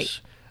about this.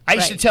 Right. I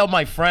used to tell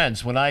my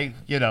friends when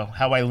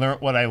how I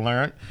learned what I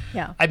learned.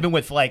 Yeah. I've been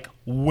with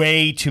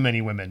way too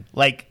many women,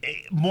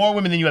 more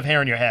women than you have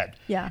hair in your head.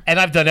 Yeah. And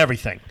I've done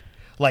everything,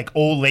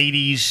 old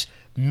ladies,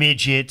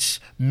 midgets,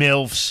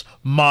 MILFs,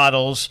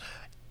 models,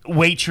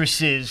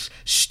 waitresses,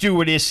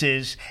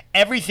 stewardesses,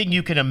 everything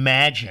you can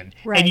imagine.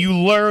 Right. And you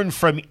learn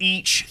from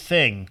each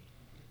thing.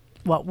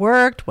 What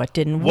worked, what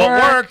didn't work.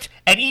 What worked,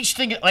 and each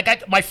thing,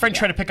 my friend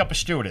tried to pick up a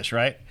stewardess,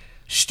 right?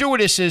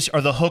 Stewardesses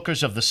are the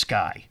hookers of the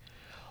sky.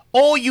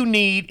 All you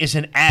need is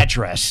an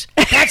address.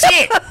 That's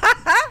it.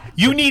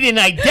 You need an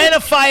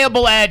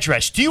identifiable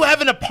address. Do you have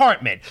an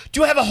apartment?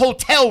 Do you have a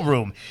hotel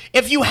room?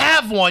 If you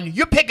have one,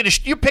 you're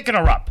picking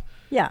her up.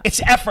 Yeah.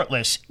 It's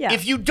effortless. Yeah.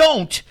 If you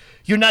don't,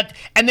 you're not.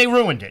 And they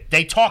ruined it.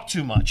 They talk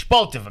too much.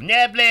 Both of them.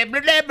 Blah, blah,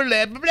 blah, blah,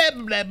 blah, blah,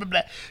 blah, blah,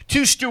 blah.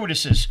 2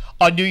 stewardesses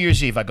on New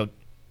Year's Eve. I go,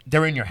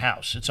 they're in your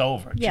house. It's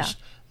over. Yeah. Just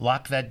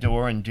lock that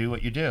door and do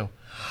what you do.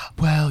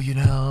 Well,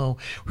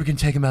 we're going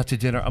to take him out to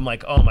dinner. I'm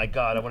like, oh, my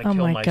God, I want to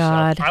kill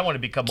myself. God. I want to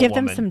become Give a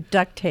woman. them some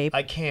duct tape.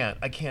 I can't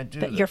do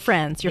this. Your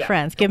friends.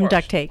 Yeah, Give them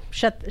duct tape.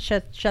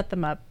 Shut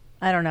them up.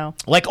 I don't know.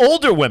 Like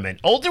older women.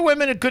 Older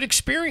women, a good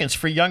experience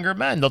for younger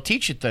men. They'll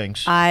teach you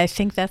things. I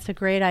think that's a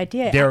great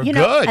idea. They're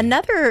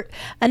good.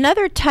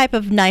 Another type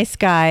of nice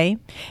guy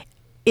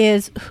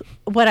is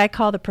what I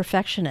call the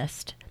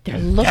perfectionist. They're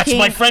looking That's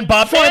my friend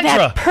Bob for Vandra.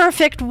 that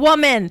perfect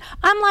woman.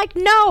 I'm like,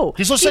 no.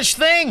 There's no such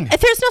thing.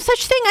 There's no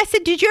such thing. I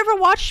said, did you ever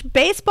watch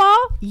baseball?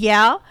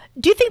 Yeah.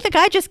 Do you think the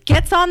guy just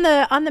gets on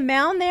the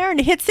mound there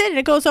and hits it and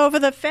it goes over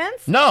the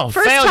fence? No,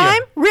 First failure.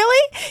 time?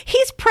 Really?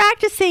 He's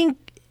practicing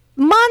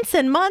months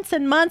and months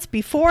and months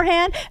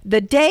beforehand, the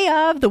day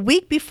of, the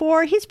week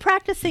before. He's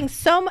practicing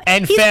so much.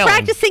 And he's failing.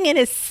 practicing in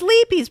his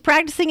sleep. He's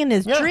practicing in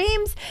his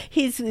dreams.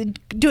 He's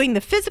doing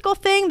the physical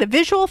thing, the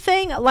visual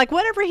thing, like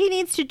whatever he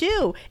needs to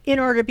do in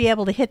order to be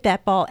able to hit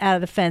that ball out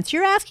of the fence.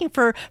 You're asking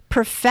for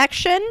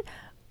perfection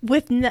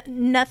with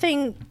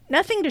nothing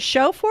to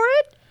show for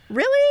it?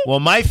 Really?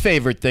 Well, my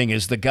favorite thing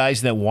is the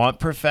guys that want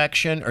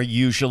perfection are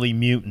usually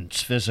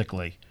mutants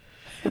physically.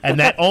 And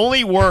that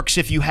only works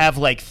if you have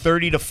like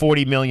 $30 to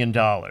 $40 million.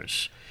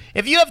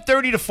 If you have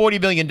 $30 to $40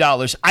 million,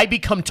 I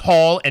become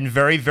tall and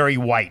very, very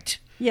white.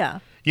 Yeah.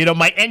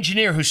 My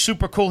engineer who's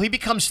super cool, he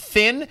becomes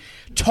thin,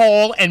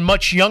 tall, and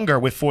much younger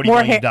with $40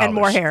 million. And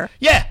more hair.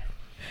 Yeah.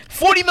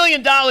 $40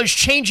 million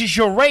changes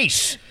your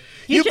race.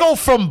 You go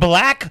from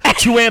black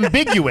to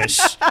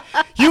ambiguous.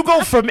 You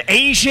go from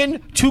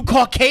Asian to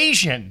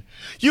Caucasian.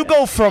 You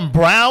go from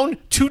brown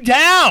to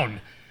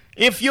down.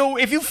 If you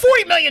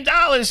 $40 million,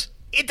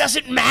 it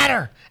doesn't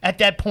matter at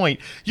that point.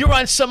 You're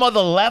on some other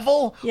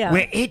level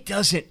where it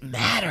doesn't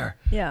matter.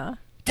 Yeah.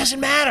 It doesn't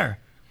matter.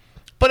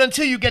 But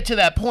until you get to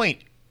that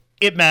point,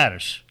 it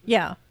matters.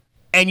 Yeah.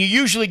 And you're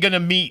usually going to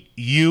meet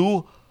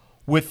you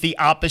with the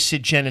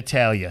opposite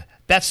genitalia.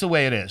 That's the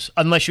way it is.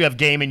 Unless you have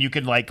game and you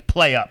can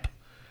play up.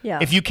 Yeah.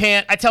 If you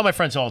can't, I tell my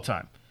friends all the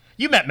time.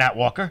 You met Matt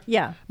Walker.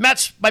 Yeah.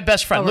 Matt's my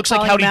best friend. Oh, Looks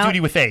like Howdy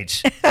Doody with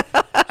AIDS.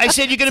 I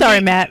said, you're going to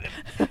Sorry, Matt.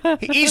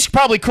 He's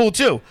probably cool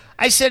too.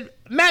 I said,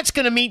 Matt's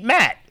going to meet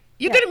Matt.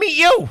 You're going to meet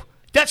you.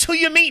 That's who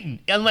you're meeting,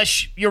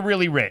 unless you're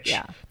really rich.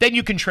 Yeah. Then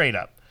you can trade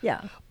up.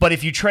 Yeah. But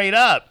if you trade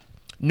up,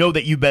 know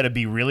that you better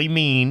be really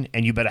mean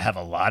and you better have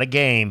a lot of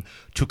game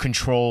to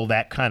control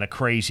that kind of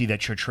crazy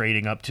that you're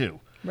trading up to.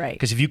 Right.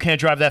 Because if you can't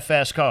drive that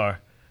fast car,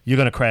 you're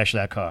going to crash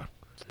that car.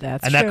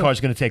 That's and true. that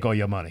car's going to take all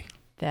your money.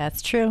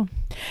 That's true.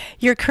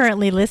 You're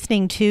currently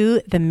listening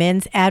to the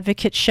Men's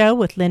Advocate Show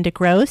with Linda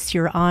Gross.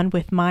 You're on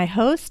with my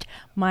host,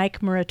 Mike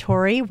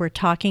Muratore. We're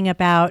talking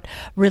about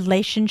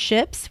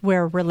relationships,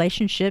 where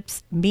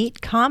relationships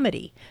meet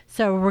comedy.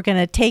 So we're going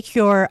to take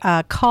your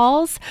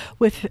calls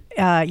with,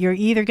 you're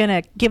either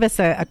going to give us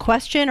a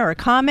question or a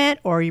comment,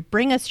 or you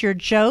bring us your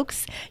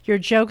jokes. Your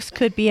jokes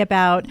could be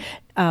about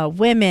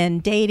women,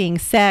 dating,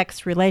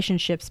 sex,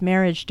 relationships,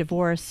 marriage,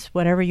 divorce,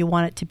 whatever you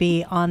want it to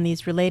be on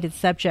these related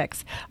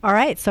subjects. All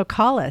right, so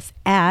call us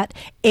at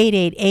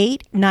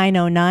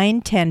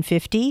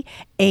 888-909-1050,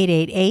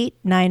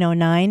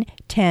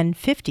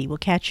 888-909-1050. We'll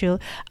catch you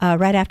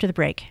right after the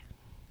break.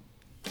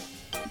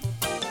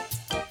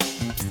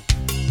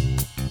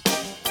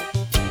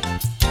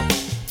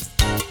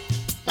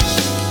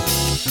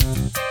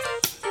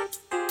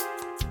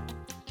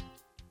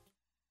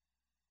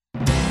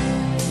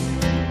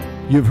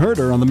 You've heard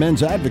her on the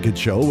Men's Advocate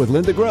Show with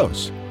Linda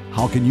Gross.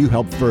 How can you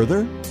help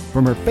further?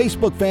 From her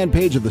Facebook fan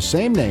page of the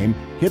same name,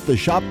 hit the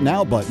Shop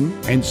Now button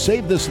and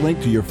save this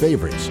link to your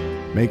favorites.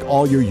 Make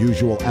all your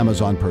usual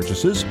Amazon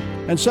purchases,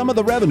 and some of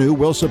the revenue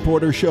will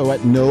support her show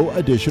at no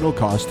additional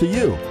cost to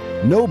you.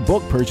 No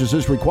book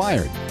purchases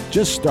required.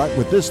 Just start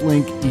with this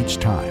link each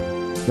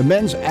time. The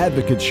Men's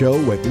Advocate Show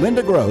with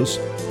Linda Gross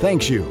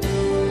thanks you.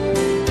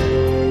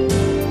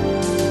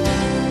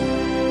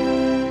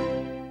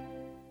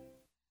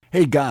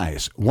 Hey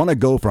guys, want to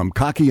go from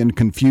cocky and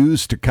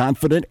confused to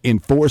confident in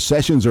 4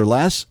 sessions or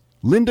less?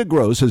 Linda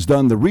Gross has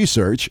done the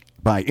research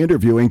by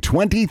interviewing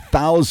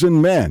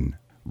 20,000 men.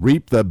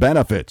 Reap the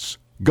benefits.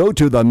 Go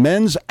to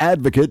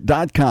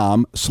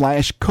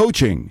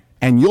themensadvocate.com/coaching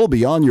and you'll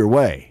be on your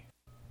way.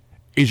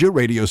 Is your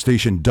radio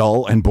station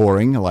dull and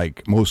boring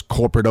like most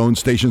corporate-owned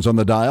stations on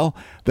the dial?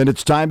 Then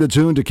it's time to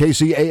tune to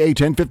KCAA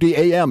 1050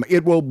 AM.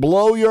 It will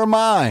blow your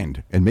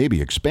mind and maybe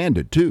expand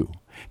it too.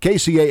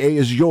 KCAA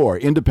is your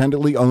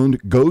independently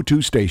owned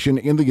go-to station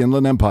in the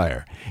Inland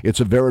Empire. It's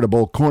a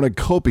veritable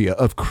cornucopia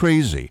of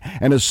crazy,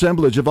 an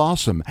assemblage of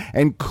awesome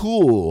and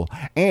cool,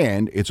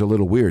 and it's a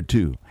little weird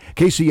too.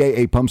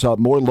 KCAA pumps out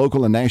more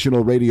local and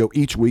national radio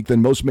each week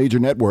than most major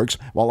networks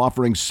while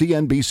offering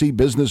CNBC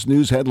business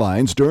news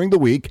headlines during the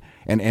week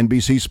and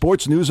NBC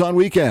sports news on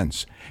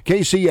weekends.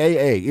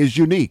 KCAA is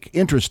unique,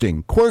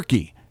 interesting,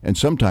 quirky, and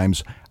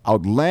sometimes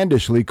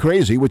outlandishly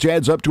crazy, which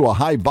adds up to a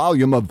high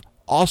volume of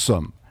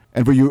awesome.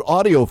 And for you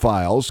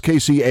audiophiles,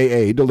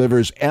 KCAA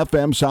delivers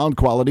FM sound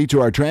quality to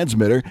our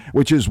transmitter,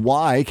 which is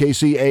why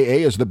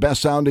KCAA is the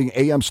best-sounding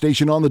AM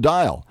station on the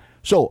dial.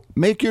 So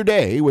make your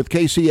day with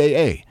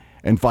KCAA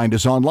and find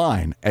us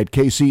online at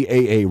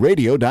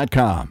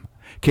kcaaradio.com.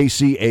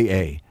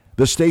 KCAA,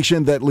 the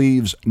station that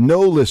leaves no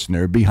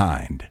listener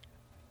behind.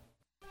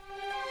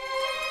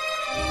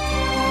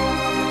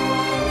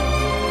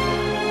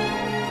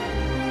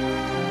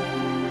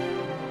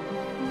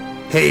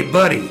 Hey,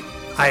 buddy,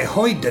 I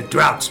heard the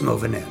drought's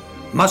moving in,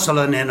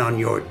 muscling in on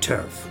your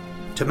turf.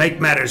 To make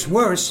matters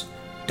worse,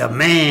 the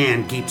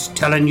man keeps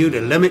telling you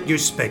to limit your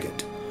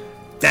spigot.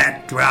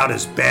 That drought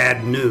is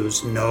bad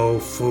news, no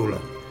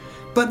fooling.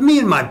 But me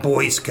and my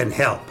boys can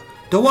help.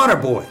 The Water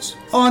Boys,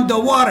 on the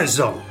Water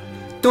Zone,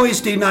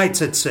 Thursday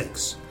nights at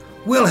 6.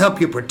 We'll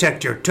help you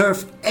protect your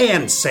turf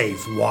and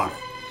save water.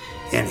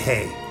 And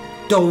hey,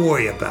 don't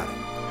worry about it.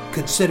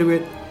 Consider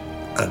it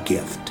a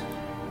gift.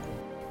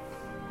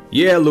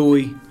 Yeah,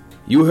 Louie,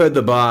 you heard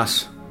the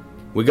boss.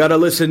 We gotta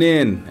listen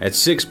in at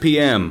 6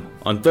 p.m.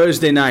 on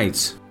Thursday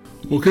nights.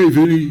 Okay,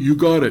 Vinny, you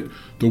got it.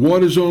 The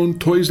Water Zone,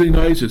 Thursday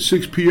nights at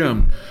 6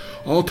 p.m.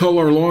 I'll tell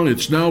our lawn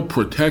it's now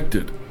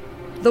protected.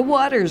 The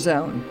Water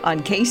Zone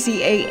on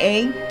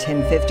KCAA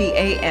 1050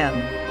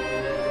 AM.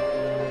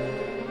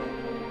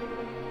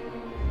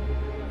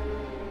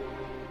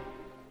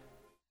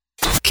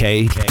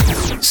 KCAA.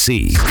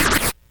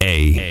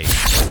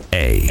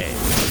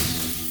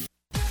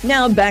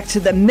 Now back to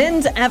the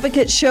Men's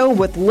Advocate Show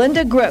with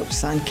Linda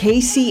Gross on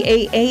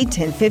KCAA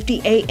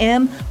 1050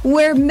 AM,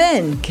 where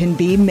men can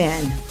be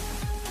men.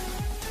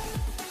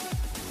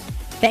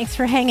 Thanks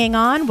for hanging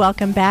on.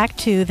 Welcome back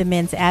to the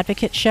Men's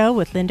Advocate Show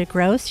with Linda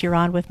Gross. You're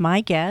on with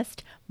my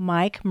guest,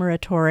 Mike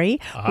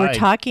Muratore. Hi. We're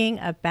talking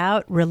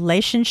about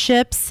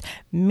relationships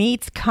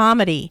meets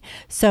comedy.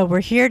 So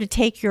we're here to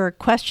take your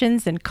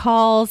questions and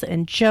calls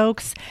and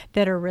jokes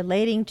that are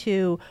relating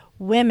to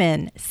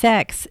women,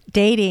 sex,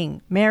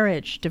 dating,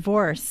 marriage,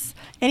 divorce,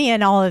 any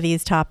and all of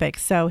these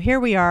topics. So here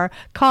we are.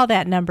 Call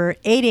that number,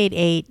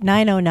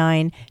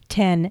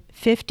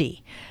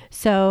 888-909-1050.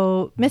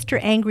 So Mr.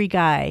 Angry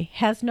Guy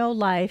has no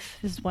life.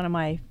 This is one of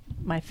my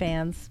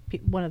fans,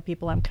 one of the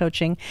people I'm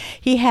coaching.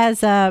 He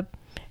has no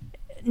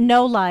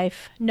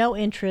life, no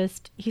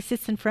interest. He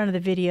sits in front of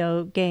the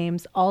video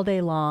games all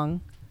day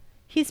long.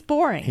 He's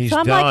boring. He's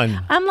so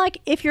done. I'm like,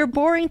 if you're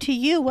boring to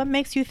you, what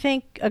makes you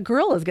think a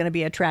girl is going to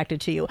be attracted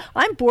to you?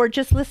 I'm bored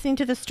just listening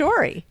to the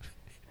story.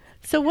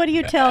 So what do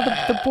you tell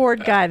the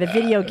bored guy, the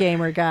video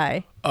gamer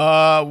guy?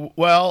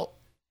 Well,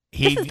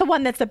 this is the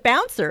one that's a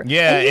bouncer.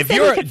 Yeah, And if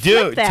you're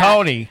dude,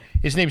 Tony,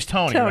 his name's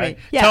Tony, right?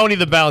 Yeah. Tony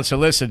the bouncer.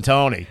 Listen,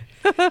 Tony.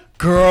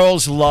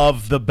 Girls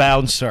love the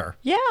bouncer.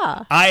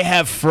 Yeah. I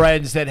have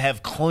friends that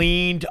have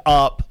cleaned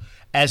up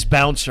as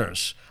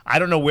bouncers. I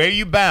don't know where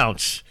you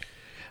bounce,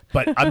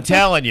 but I'm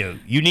telling you,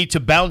 you need to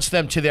bounce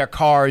them to their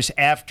cars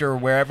after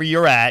wherever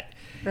you're at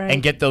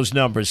and get those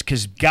numbers,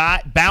 because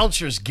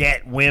bouncers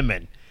get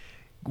women.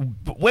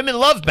 Women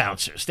love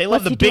bouncers. They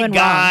love the big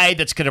guy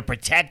that's going to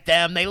protect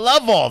them. They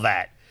love all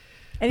that.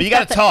 And but you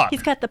got to talk.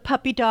 He's got the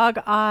puppy dog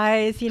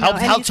eyes. You know.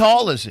 How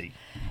tall is he?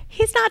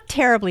 He's not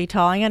terribly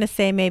tall. I'm going to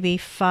say maybe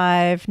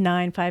 5'9",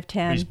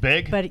 5'10". He's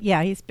big? But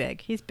yeah, he's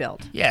big. He's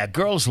built. Yeah,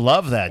 girls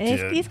love that And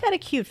dude. he's got a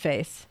cute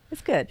face.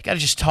 It's good. You got to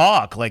just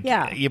talk. Like,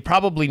 Yeah. you're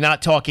probably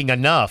not talking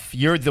enough.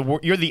 You're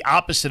the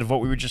opposite of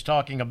what we were just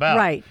talking about.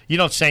 Right. You're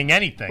not saying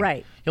anything.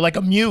 Right. You're like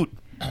a mute.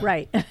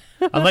 Right.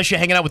 Unless you're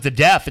hanging out with the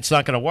deaf, it's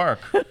not going to work.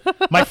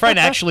 My friend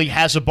actually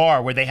has a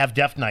bar where they have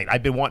deaf night.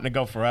 I've been wanting to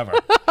go forever.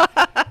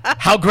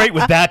 How great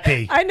would that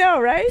be? I know,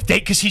 right?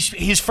 Because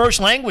his first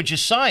language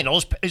is sign.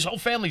 His whole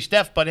family's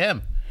deaf but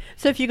him.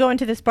 So if you go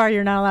into this bar,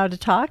 you're not allowed to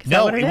talk? Is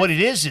No, that what it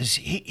is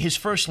his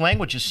first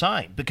language is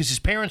sign, because his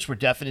parents were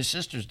deaf and his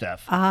sister's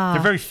deaf. Ah.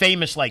 They're very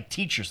famous, like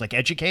teachers, like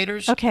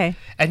educators. Okay.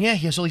 And yeah,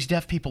 he has all these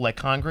deaf people that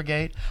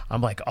congregate.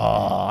 I'm like, oh,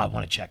 I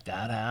want to check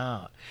that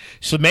out.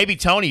 So maybe,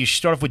 Tony, you should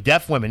start off with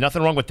deaf women.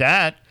 Nothing wrong with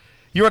that.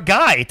 You're a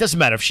guy. It doesn't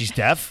matter if she's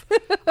deaf.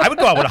 I would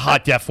go out with a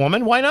hot deaf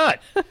woman. Why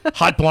not?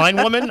 Hot blind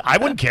woman? I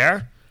wouldn't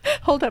care.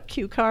 Hold up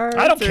cue cards.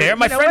 I don't care.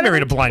 My friend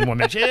married a blind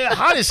woman.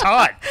 Hot is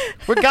hot.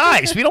 We're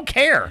guys. We don't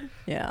care.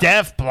 Yeah.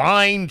 Deaf,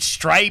 blind,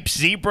 stripes,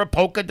 zebra,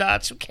 polka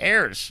dots. Who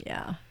cares?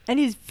 Yeah. And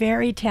he's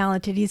very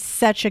talented. He's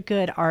such a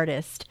good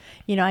artist.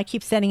 You know, I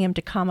keep sending him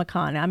to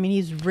Comic-Con. I mean,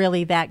 he's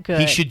really that good.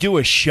 He should do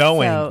a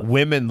showing. So,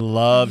 Women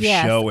love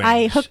yes, showings.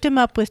 I hooked him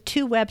up with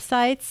 2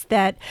 websites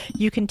that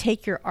you can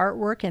take your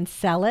artwork and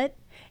sell it.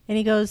 And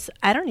he goes,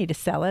 I don't need to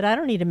sell it. I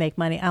don't need to make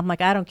money. I'm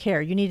like, I don't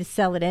care. You need to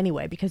sell it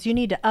anyway, because you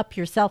need to up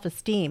your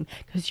self-esteem,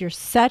 because you're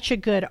such a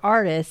good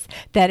artist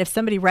that if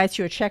somebody writes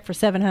you a check for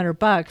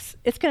 $700,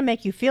 it's going to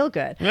make you feel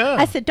good. Yeah.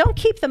 I said, don't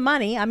keep the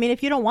money. I mean,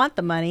 if you don't want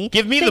the money,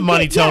 Give me the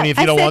money, Tony, if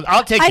you don't want.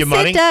 I'll take your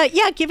money.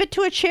 Yeah, give it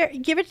to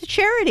give it to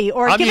charity,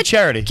 or I'm give your it,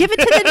 charity. Give it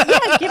to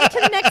the give it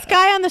to the next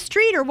guy on the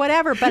street or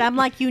whatever. But I'm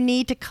like, you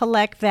need to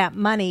collect that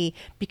money,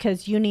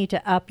 because you need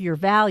to up your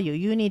value.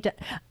 You need to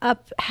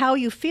up how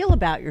you feel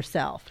about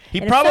yourself. himself. He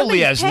And if probably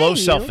somebody's has paying low you,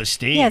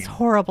 self-esteem. He has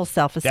horrible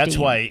self-esteem. That's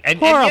why.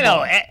 And you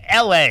know,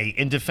 L.A.,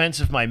 in defense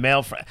of my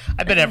male friend,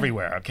 I've been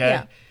everywhere, okay?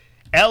 Yeah.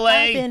 L.A.,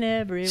 I've been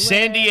everywhere.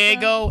 San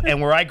Diego,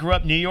 and where I grew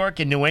up, New York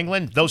and New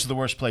England, those are the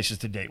worst places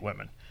to date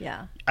women.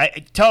 Yeah.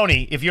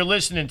 Tony, if you're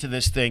listening to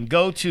this thing,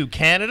 go to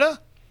Canada,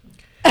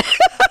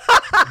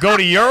 go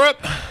to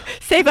Europe,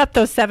 save up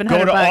those $700.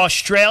 go to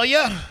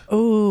Australia.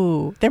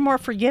 Ooh, they're more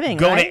forgiving.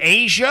 Go right? to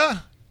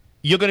Asia.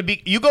 You go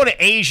to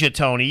Asia,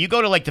 Tony. You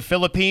go to like the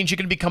Philippines, you're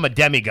gonna become a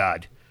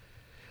demigod.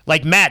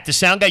 Like Matt, the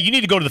sound guy, you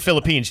need to go to the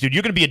Philippines, dude.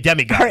 You're going to be a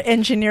demigod. Our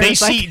engineer. They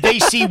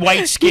see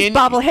white skin. He's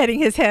bobbleheading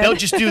his head. They'll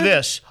just do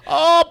this.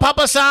 Oh,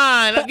 Papa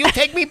San, you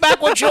take me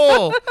back with you.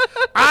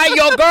 I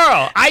your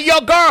girl. I your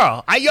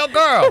girl. I your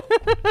girl.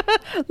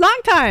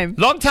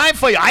 Long time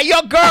for you. I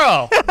your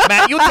girl.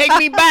 Matt, you take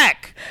me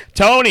back.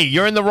 Tony,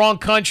 you're in the wrong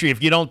country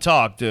if you don't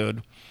talk,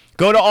 dude.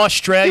 Go to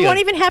Australia. He won't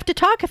even have to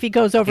talk if he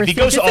goes overseas. If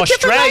he goes to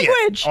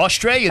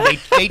Australia,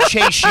 they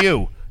chase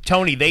you.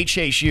 Tony, they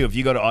chase you if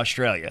you go to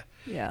Australia.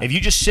 Yeah. If you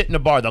just sit in a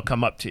bar, they'll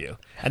come up to you,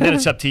 and then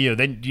it's up to you.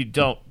 Then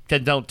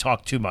don't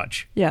talk too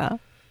much. Yeah,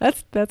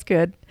 that's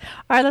good.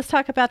 All right, let's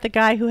talk about the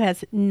guy who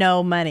has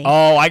no money.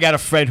 Oh, I got a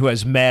friend who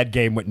has mad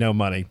game with no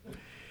money.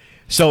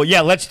 So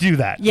yeah, let's do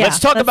that. Yeah, let's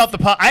talk about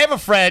I have a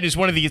friend who's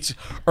one of these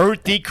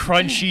earthy,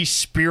 crunchy,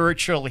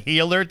 spiritual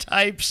healer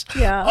types.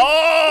 Yeah.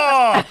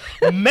 Oh,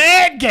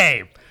 mad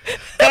game.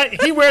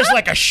 He wears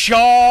like a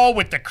shawl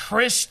with the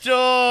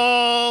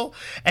crystal,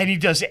 and he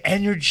does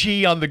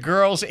energy on the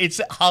girls.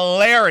 It's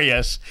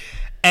hilarious,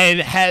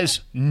 and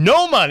has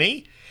no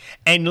money,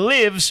 and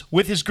lives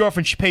with his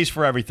girlfriend. She pays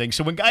for everything.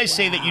 So when guys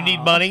say that you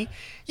need money,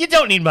 you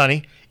don't need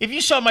money. If you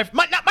saw my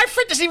friend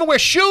doesn't even wear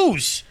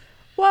shoes.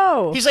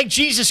 Whoa. He's like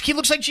Jesus. He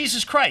looks like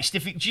Jesus Christ.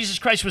 If Jesus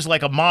Christ was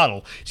like a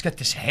model, he's got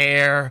this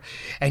hair,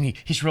 and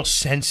he's real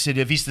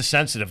sensitive. He's the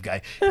sensitive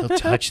guy. He'll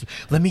touch.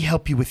 Let me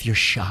help you with your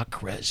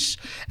chakras.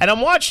 And I'm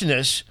watching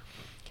this,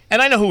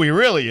 and I know who he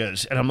really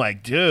is. And I'm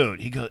like, dude.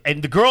 He goes,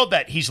 and the girl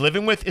that he's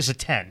living with is a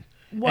 10.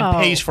 Whoa. And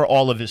pays for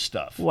all of his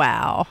stuff.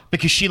 Wow.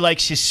 Because she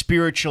likes his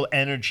spiritual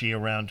energy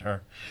around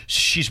her.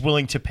 She's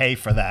willing to pay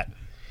for that.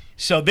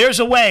 So there's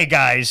a way,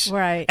 guys.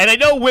 Right. And I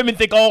know women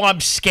think, "Oh, I'm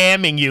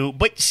scamming you,"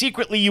 but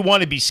secretly you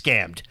want to be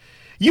scammed.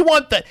 You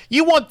want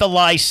the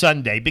lie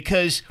Sunday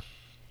because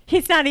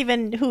he's not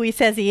even who he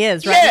says he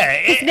is, right? Yeah,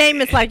 his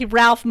name is like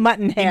Ralph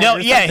Muttonhead. No,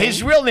 yeah,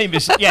 his real name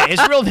is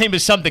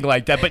something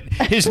like that, but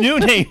his new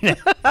name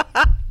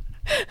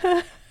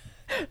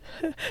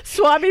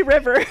Swami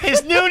River.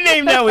 His new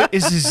name now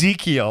is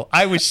Ezekiel.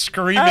 I was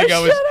screaming.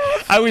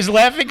 I was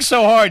laughing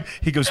so hard.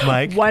 He goes,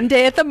 Mike. One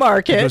day at the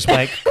market. He goes,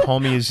 Mike, call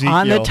me Ezekiel.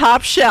 On the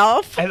top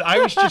shelf. And I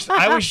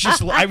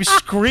was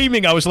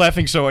screaming. I was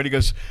laughing so hard. He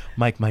goes,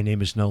 Mike, my name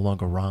is no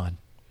longer Ron.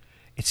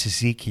 It's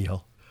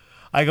Ezekiel.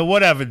 I go,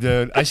 whatever,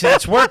 dude. I said,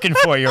 it's working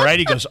for you, right?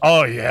 He goes,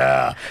 oh,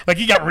 yeah. Like,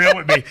 he got real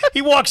with me.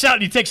 He walks out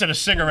and he takes out a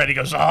cigarette. He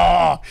goes,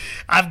 oh,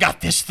 I've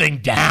got this thing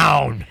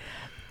down.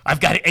 I've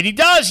got it. And he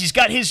does. He's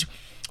got his,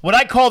 what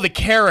I call the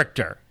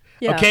character.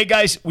 Yeah. Okay,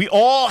 guys? We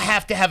all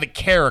have to have a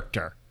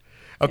character.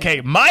 Okay,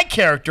 yeah. My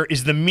character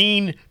is the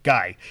mean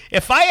guy.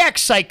 If I act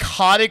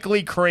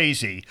psychotically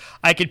crazy,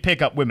 I could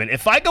pick up women.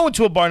 If I go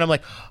into a bar and I'm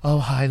like, oh,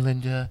 hi,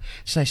 Linda.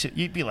 It's nice.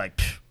 You'd be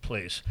like,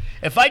 please.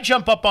 If I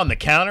jump up on the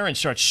counter and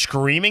start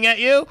screaming at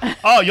you,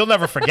 oh, you'll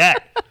never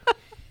forget.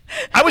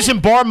 I was in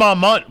Bar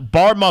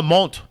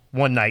Marmont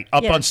one night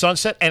up on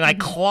Sunset, and I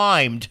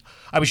climbed.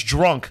 I was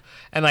drunk,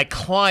 and I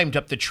climbed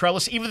up the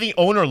trellis. Even the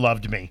owner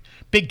loved me.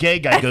 Big gay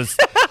guy goes,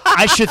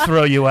 I should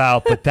throw you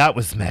out, but that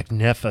was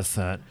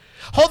magnificent.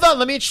 Hold on,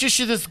 let me introduce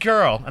you to this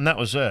girl. And that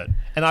was it.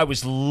 And I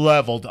was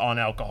leveled on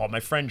alcohol. My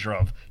friend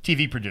drove,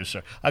 TV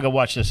producer. I go,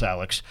 watch this,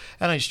 Alex.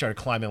 And I just started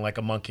climbing like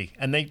a monkey.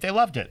 And they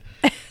loved it.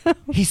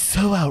 He's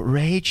so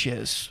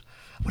outrageous.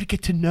 I want to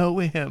get to know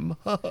him.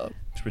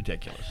 It's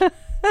ridiculous.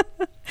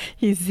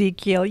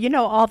 Ezekiel. You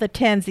know, all the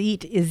 10s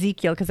eat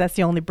Ezekiel because that's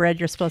the only bread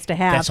you're supposed to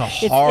have. That's a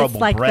horrible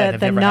it's like bread.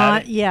 The Have you ever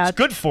had it? Yeah, it's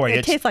good for you.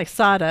 It tastes like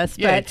sawdust.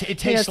 Yeah, but, it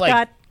tastes it's like...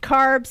 got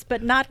carbs,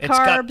 but not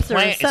carbs.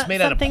 It's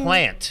made out of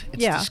plant.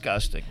 It's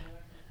disgusting.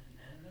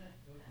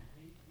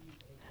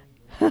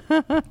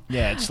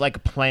 Yeah, it's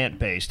like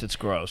plant-based. It's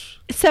gross.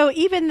 So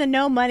even the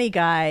no money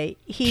guy,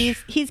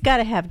 he's got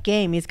to have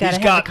game. He's got to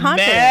have the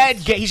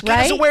confidence. He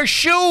doesn't wear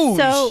shoes.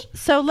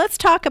 So let's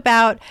talk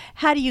about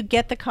how do you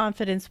get the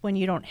confidence when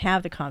you don't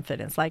have the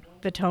confidence, like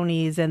the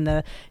Tonys and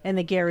the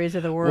Garys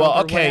of the world. Well,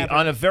 okay,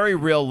 on a very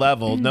real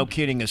level, no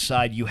kidding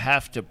aside, you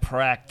have to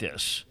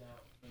practice.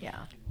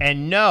 Yeah.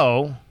 And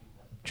no,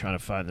 I'm trying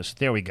to find this.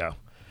 There we go.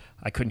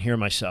 I couldn't hear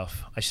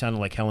myself. I sounded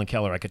like Helen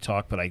Keller. I could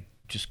talk, but I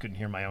just couldn't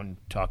hear my own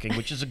talking,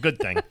 which is a good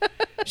thing.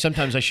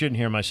 Sometimes I shouldn't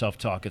hear myself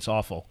talk. It's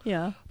awful.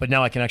 Yeah. But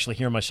now I can actually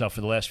hear myself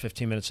for the last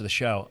 15 minutes of the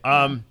show.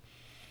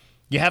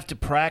 You have to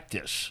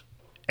practice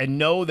and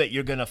know that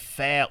you're going to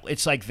fail.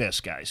 It's like this,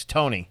 guys.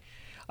 Tony,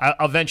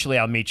 eventually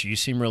I'll meet you. You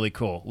seem really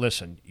cool.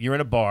 Listen, you're in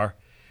a bar.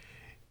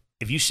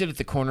 If you sit at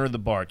the corner of the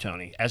bar,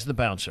 Tony, as the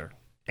bouncer,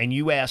 and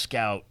you ask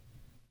out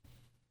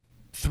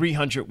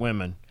 300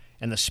 women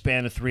in the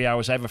span of 3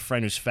 hours. I have a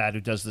friend who's fat who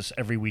does this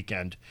every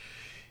weekend.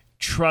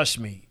 trust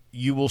me,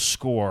 you will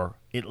score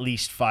at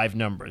least 5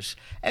 numbers.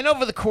 And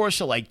over the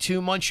course of like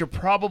 2 months, you're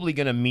probably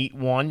going to meet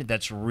one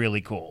that's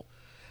really cool.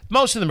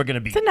 Most of them are going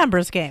to be... It's a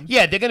numbers game.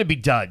 Yeah, they're going to be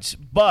duds.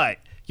 But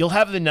you'll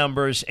have the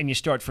numbers and you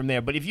start from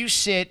there. But if you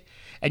sit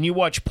and you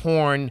watch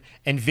porn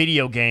and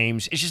video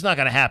games, it's just not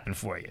going to happen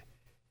for you.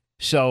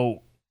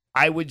 So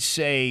I would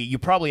say you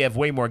probably have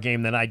way more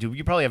game than I do.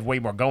 You probably have way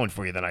more going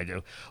for you than I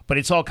do. But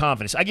it's all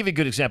confidence. I'll give you a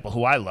good example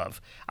who I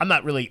love. I'm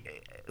not really...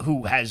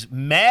 Who has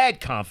mad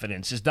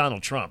confidence is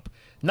Donald Trump.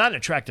 Not an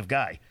attractive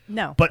guy.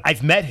 No. But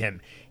I've met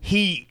him.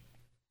 He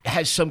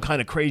has some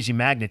kind of crazy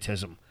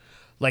magnetism.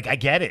 Like, I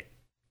get it.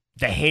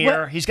 The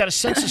hair. He's got a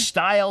sense of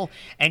style,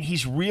 and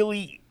he's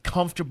really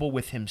comfortable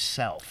with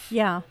himself.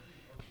 Yeah.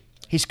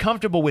 He's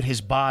comfortable with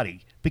his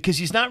body because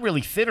he's not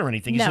really fit or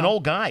anything. He's an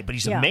old guy, but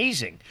he's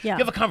amazing. Yeah. You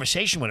have a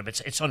conversation with him.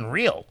 It's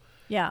unreal.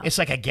 Yeah. It's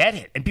like, I get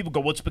it. And people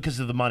go, well, it's because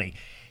of the money.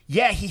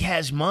 Yeah, he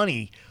has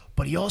money,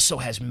 but he also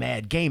has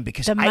mad game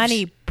because the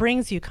money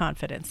brings you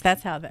confidence.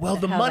 That's how that. Well,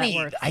 the how money. that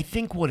works. I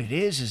think what it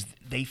is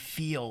they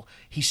feel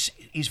he's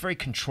very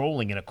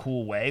controlling in a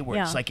cool way,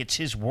 where it's like it's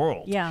his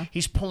world. Yeah,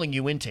 he's pulling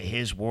you into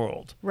his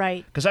world.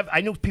 Right. Because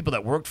I knew people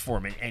that worked for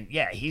him, and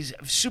yeah, he's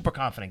a super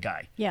confident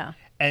guy. Yeah.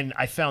 And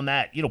I found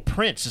that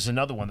Prince is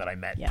another one that I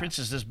met. Yeah. Prince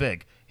is this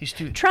big. He's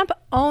too. Trump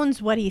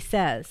owns what he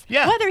says.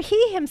 Yeah. Whether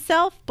he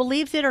himself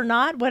believes it or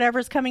not,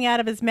 whatever's coming out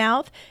of his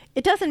mouth,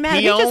 it doesn't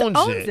matter. He just owns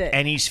owns it.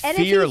 And he's and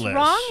fearless. if he's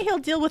wrong, he'll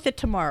deal with it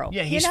tomorrow.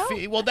 Yeah, he's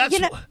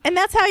and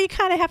that's how you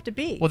kind of have to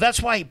be. Well,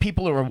 that's why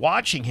people are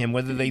watching him,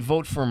 whether they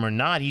vote for him or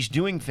not. He's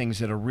doing things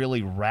that are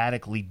really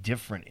radically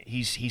different.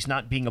 He's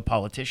not being a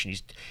politician.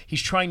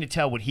 He's trying to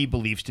tell what he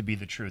believes to be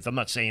the truth. I'm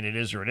not saying it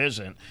is or it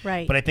isn't.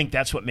 Right. But I think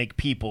that's what makes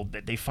people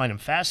that they find him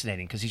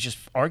fascinating because he's just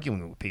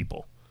arguing with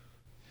people.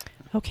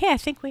 Okay, I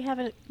think we have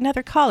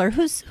another caller.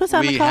 Who's on the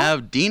call? We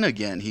have Dean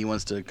again. He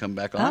wants to come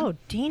back on. Oh,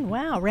 Dean!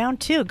 Wow,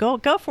 round 2. Go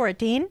for it,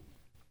 Dean.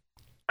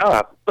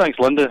 Thanks,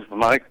 Linda,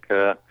 Mike.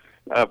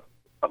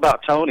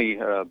 About Tony,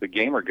 the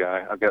gamer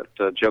guy, I've got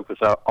a joke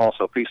that's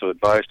also a piece of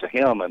advice to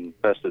him, and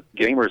that's that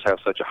gamers have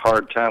such a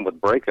hard time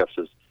with breakups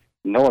is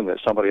knowing that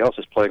somebody else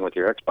is playing with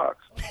your Xbox.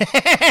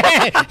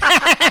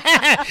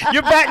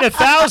 You're batting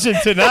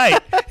 1,000 tonight.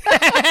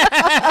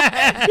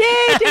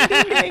 Yay, ding,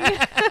 ding, ding.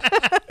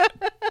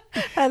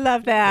 I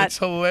love that. It's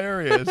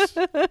hilarious.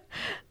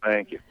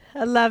 Thank you.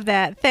 I love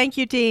that. Thank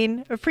you,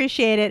 Dean.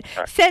 Appreciate it.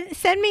 Right.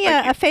 Send me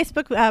a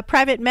Facebook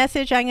private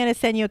message. I'm going to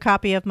send you a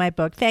copy of my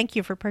book. Thank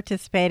you for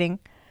participating.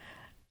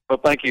 Well,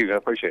 thank you. I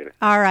appreciate it.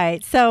 All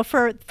right. So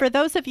for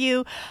those of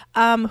you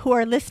who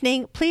are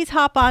listening, please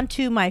hop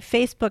onto my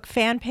Facebook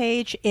fan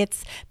page.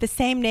 It's the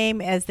same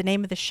name as the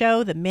name of the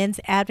show, The Men's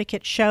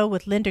Advocate Show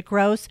with Linda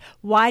Gross.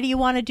 Why do you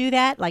want to do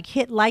that?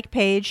 Hit like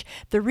page.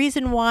 The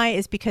reason why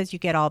is because you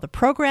get all the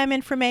program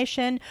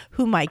information,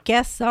 who my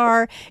guests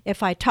are.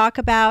 If I talk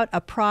about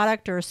a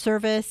product or a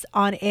service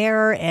on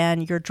air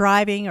and you're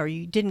driving or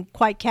you didn't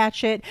quite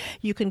catch it,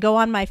 you can go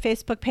on my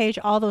Facebook page.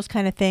 All those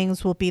kind of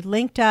things will be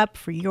linked up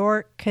for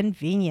your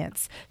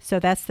convenience. So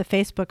that's the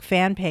Facebook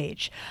fan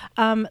page.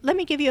 Let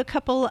me give you a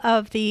couple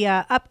of the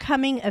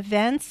upcoming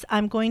events.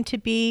 I'm going to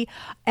be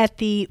at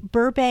the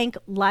Burbank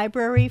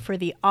Library for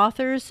the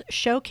Authors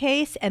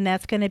Showcase, and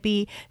that's going to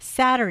be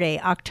Saturday,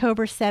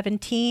 October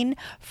 17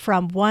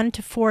 from 1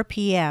 to 4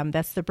 p.m.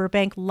 That's the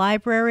Burbank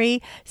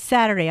Library,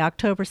 Saturday,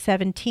 October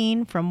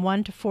 17 from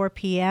 1 to 4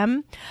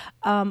 p.m.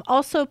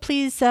 Also,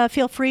 please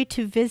feel free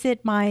to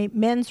visit my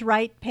Men's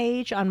Right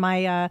page on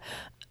my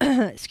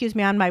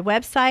on my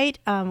website.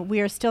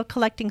 We are still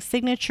collecting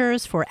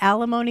signatures for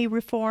alimony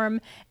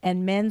reform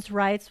and men's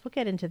rights. We'll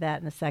get into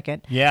that in a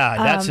second. Yeah,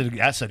 that's a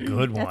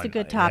good one. That's a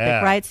good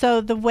topic, right?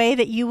 So the way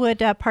that you would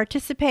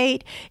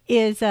participate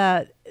is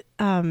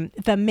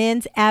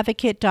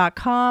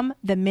themensadvocate.com,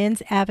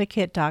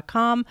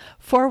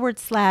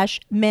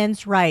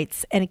 themensadvocate.com/men's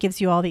rights, and it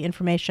gives you all the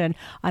information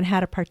on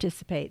how to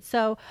participate.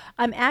 So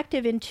I'm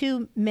active in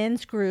 2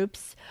 men's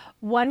groups.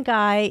 One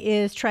guy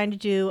is trying to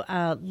do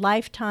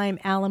lifetime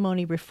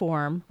alimony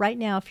reform. Right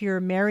now, if you're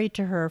married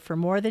to her for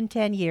more than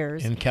 10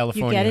 years, in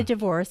California, you get a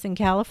divorce in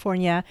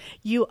California,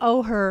 you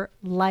owe her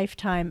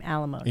lifetime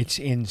alimony. It's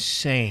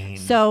insane.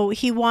 So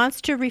he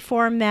wants to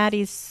reform that.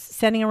 He's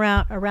sending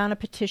around a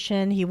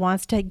petition. He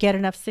wants to get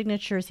enough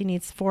signatures. He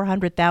needs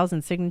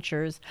 400,000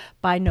 signatures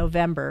by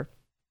November.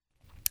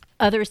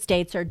 Other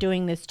states are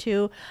doing this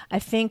too. I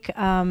think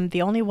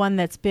the only one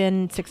that's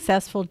been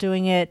successful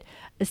doing it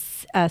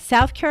is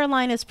South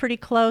Carolina is pretty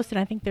close, and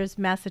I think there's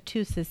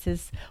Massachusetts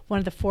is one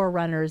of the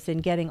forerunners in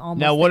getting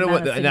almost.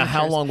 Now,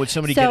 how long would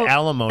somebody get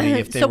alimony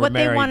if they were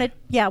married?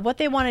 What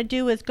they want to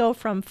do is go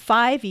from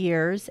 5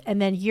 years,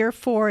 and then year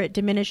 4 it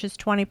diminishes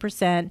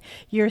 20%,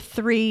 year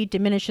 3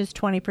 diminishes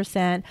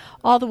 20%,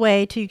 all the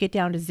way till you get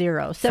down to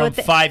 0. So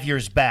from 5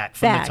 years back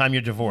from the time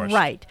you're divorced,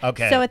 right?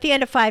 Okay. So at the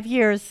end of 5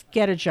 years,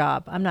 get a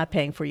job. I'm not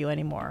paying for you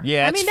anymore.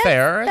 Yeah, it's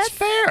fair. That's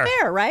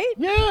fair, right?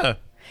 Yeah.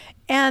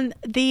 And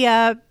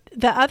the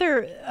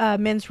other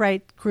men's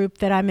rights group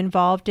that I'm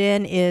involved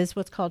in is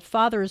what's called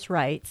Father's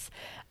Rights.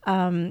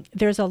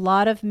 There's a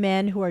lot of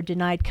men who are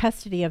denied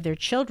custody of their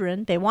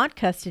children. They want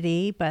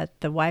custody, but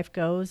the wife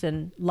goes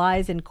and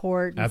lies in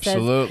court and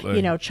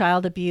Absolutely. says,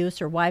 child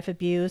abuse or wife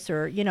abuse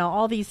or,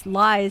 all these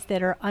lies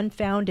that are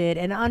unfounded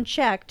and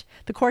unchecked.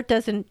 The court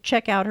doesn't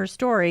check out her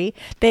story.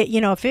 They,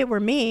 if it were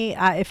me,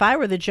 if I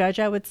were the judge,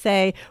 I would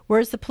say,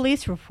 where's the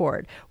police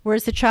report?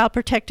 Where's the Child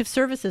Protective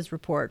Services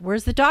report?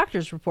 Where's the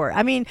doctor's report?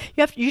 I mean,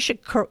 you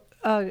should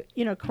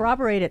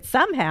corroborate it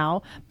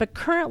somehow, but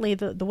currently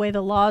the way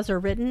the laws are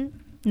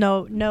written,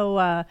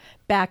 no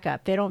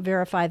backup. They don't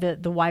verify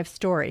the wife's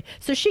story.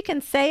 So she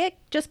can say it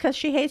just because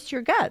she hates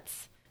your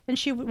guts and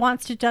she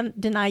wants to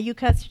deny you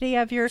custody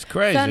of your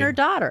son or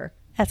daughter.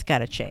 That's got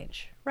to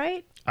change,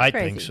 right? I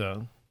think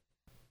so.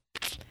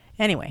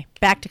 Anyway,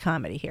 back to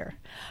comedy here.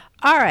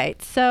 All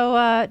right,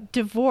 so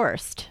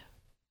divorced.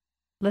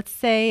 Let's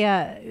say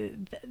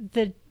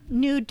the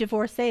new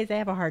divorcees, they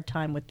have a hard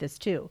time with this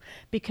too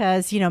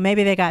because,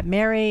 maybe they got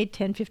married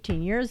 10,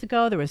 15 years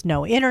ago. There was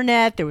no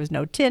internet. There was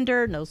no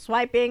Tinder, no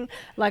swiping.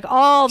 Like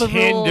all the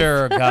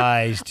Tinder, rules.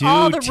 Guys. Dude,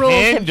 all the rules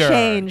have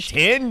changed.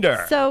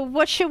 Tinder. So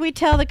what should we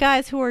tell the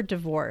guys who are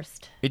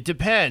divorced? It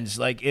depends.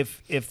 Like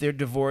if they're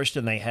divorced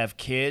and they have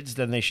kids,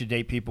 then they should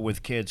date people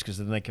with kids because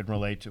then they can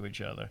relate to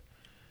each other.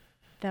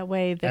 That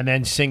way, and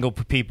then single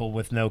people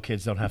with no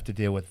kids don't have to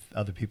deal with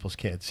other people's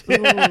kids.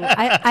 Ooh,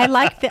 I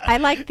like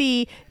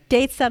the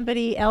date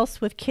somebody else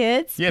with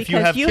kids. Yeah,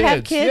 because if you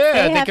have kids,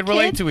 they can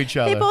relate to each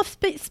other. They both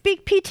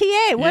speak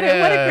PTA. What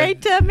a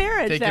great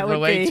marriage they that can would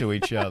relate be. to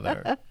each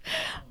other.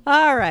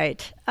 All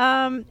right,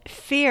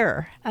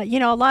 fear. A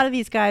lot of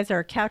these guys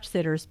are couch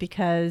sitters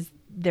because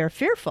they're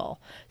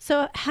fearful.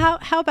 So how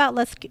about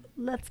let's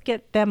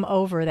get them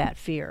over that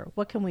fear?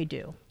 What can we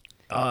do?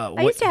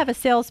 I used to have a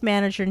sales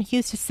manager, and he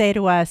used to say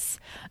to us,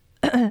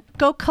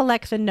 go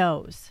collect the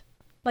no's.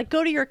 Like,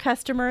 go to your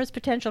customers,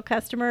 potential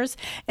customers,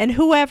 and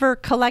whoever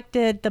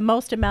collected the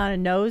most amount of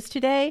no's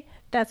today,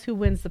 that's who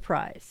wins the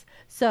prize.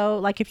 So,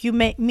 like, if you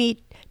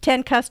meet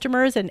 10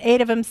 customers and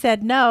 8 of them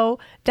said no,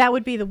 that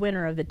would be the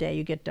winner of the day.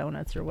 You get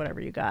donuts or whatever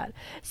you got.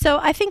 So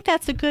I think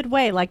that's a good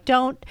way. Like,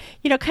 don't,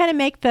 kind of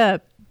make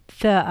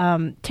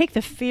take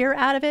the fear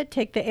out of it,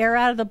 take the air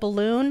out of the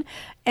balloon,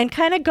 and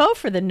kind of go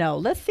for the no.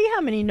 Let's see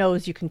how many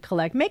no's you can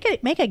collect. Make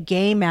a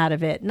game out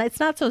of it, and it's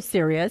not so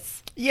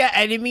serious. Yeah,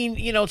 and I mean,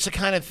 it's the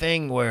kind of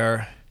thing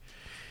where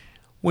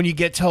when you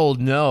get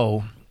told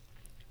no,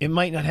 it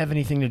might not have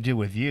anything to do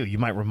with you. You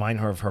might remind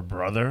her of her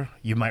brother.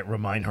 You might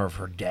remind her of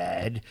her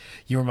dad.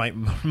 You might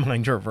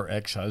remind her of her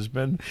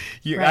ex-husband.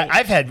 Right.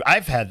 I've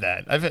had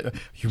that.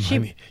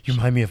 You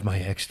remind me of my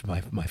ex,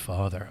 my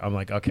father. I'm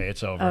like, okay,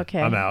 it's over.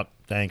 Okay. I'm out.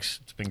 Thanks.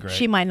 It's been great.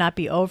 She might not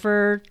be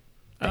over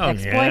the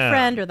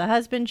ex-boyfriend or the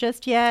husband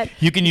just yet.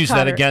 You can use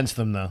that against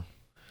them, though.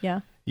 Yeah.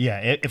 Yeah,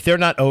 if they're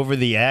not over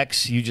the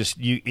ex,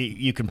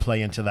 you can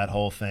play into that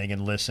whole thing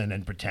and listen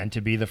and pretend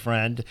to be the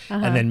friend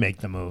and then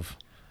make the move.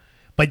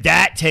 But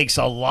that takes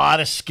a lot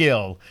of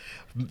skill.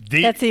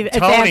 That's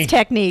advanced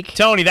technique.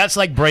 Tony, that's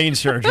like brain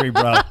surgery,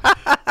 bro.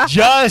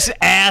 Just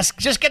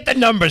get the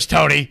numbers,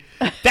 Tony.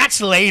 That's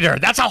later.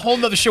 That's a whole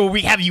nother show where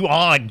we have you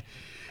on.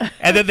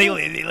 And then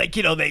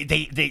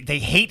they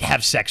hate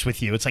have sex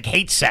with you. It's like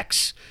hate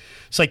sex.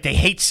 It's like they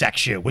hate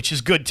sex you, which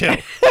is good too.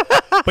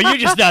 But you're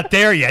just not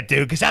there yet,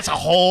 dude, because that's a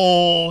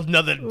whole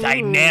nother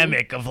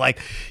dynamic of like,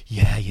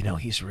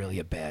 he's really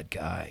a bad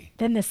guy.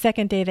 Then the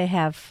second day they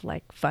have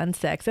like fun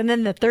sex. And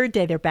then the third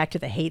day they're back to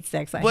the hate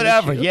sex.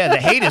 Whatever. Yeah, the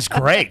hate is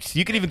great.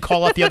 You can even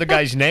call out the other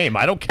guy's name.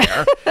 I don't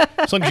care.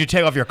 As long as you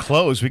take off your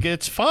clothes,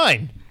 it's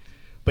fine.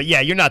 But yeah,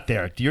 you're not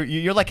there.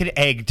 You're like an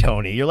egg,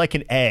 Tony. You're like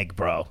an egg,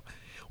 bro.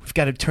 We've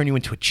got to turn you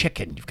into a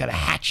chicken. You've got to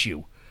hatch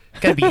you.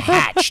 You've got to be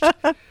hatched.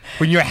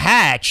 When you're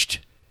hatched,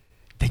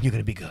 then you're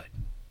going to be good.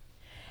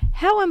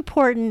 How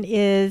important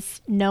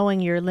is knowing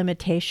your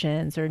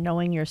limitations or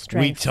knowing your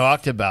strengths? We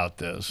talked about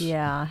this.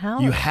 Yeah.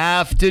 You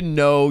have to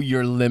know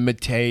your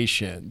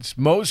limitations.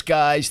 Most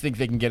guys think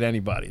they can get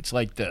anybody. It's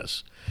like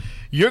this.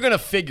 You're going to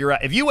figure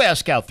out, if you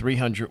ask out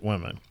 300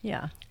 women,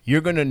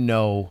 you're going to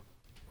know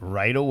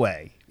right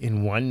away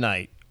in one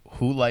night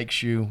who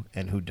likes you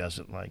and who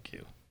doesn't like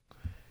you.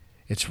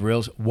 It's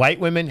real. White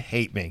women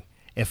hate me.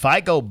 If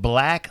I go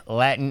black,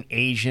 Latin,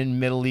 Asian,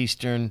 Middle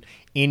Eastern,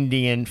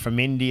 Indian, from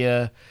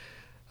India,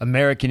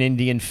 American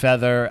Indian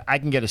feather, I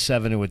can get a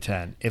 7 to a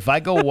 10. If I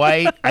go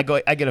white, I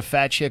get a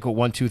fat chick with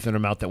one tooth in her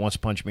mouth that wants to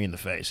punch me in the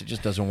face. It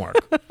just doesn't work.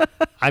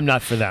 I'm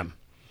not for them,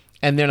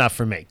 and they're not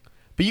for me.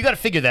 But you got to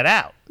figure that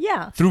out.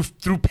 Yeah. Through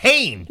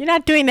pain. You're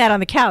not doing that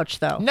on the couch,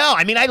 though. No,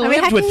 I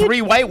lived with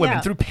 3 white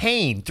women through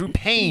pain. Through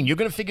pain. You're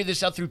going to figure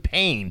this out through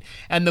pain.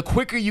 And the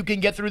quicker you can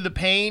get through the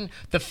pain,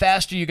 the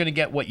faster you're going to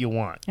get what you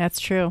want. That's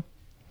true.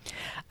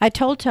 I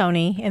told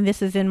Tony, and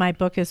this is in my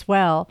book as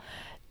well,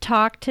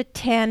 talk to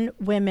 10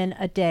 women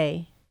a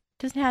day.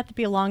 Doesn't have to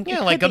be a long.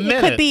 Yeah, it like could a be,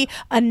 minute. It could be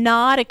a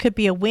nod. It could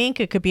be a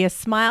wink. It could be a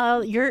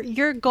smile.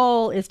 Your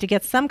goal is to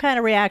get some kind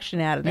of reaction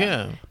out of them.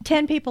 Yeah.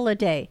 10 people a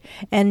day,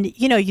 and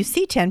you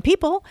see 10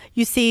 people.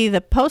 You see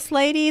the post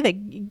lady.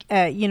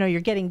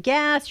 You're getting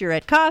gas. You're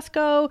at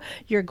Costco.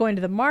 You're going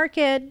to the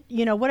market.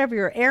 Whatever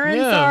your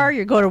errands are.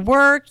 You go to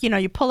work.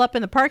 You pull up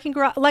in the parking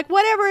garage. Like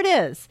whatever it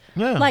is.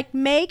 Yeah. Like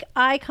make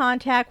eye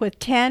contact with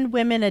 10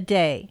 women a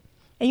day.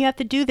 And you have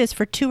to do this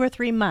for 2 or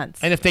 3 months.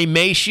 And if they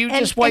mace you,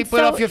 just wipe it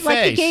off your face.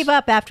 Like you gave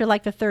up after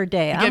like the third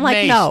day. I'm like,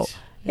 maced.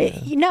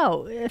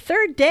 no,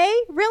 third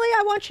day? Really?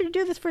 I want you to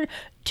do this for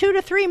 2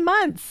 to 3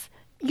 months.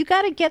 You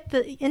got to get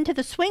into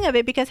the swing of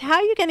it, because how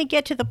are you going to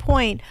get to the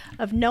point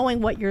of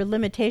knowing what your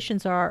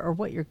limitations are or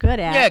what you're good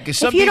at? Yeah, because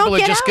some people are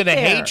just going to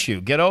hate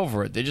you. Get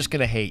over it. They're just going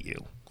to hate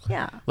you.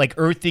 Yeah. Like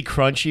earthy,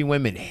 crunchy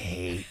women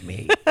hate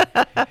me.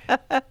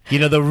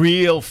 The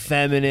real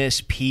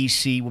feminist,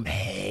 PC women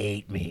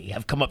hate me.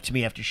 Have come up to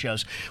me after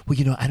shows.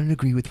 Well, I don't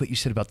agree with what you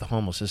said about the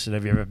homeless. I said,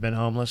 have you ever been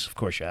homeless? Of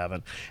course you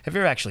haven't. Have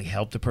you ever actually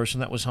helped a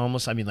person that was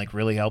homeless? I mean, like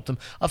really helped them?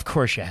 Of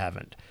course you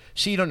haven't.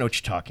 So you don't know what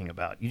you're talking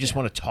about. You just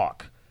want to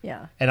talk.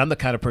 Yeah. And I'm the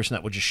kind of person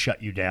that would just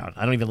shut you down.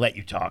 I don't even let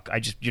you talk.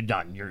 You're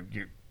done. You're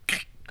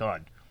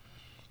gone.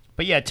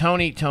 But yeah,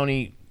 Tony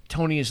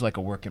is like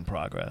a work in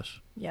progress.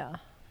 Yeah.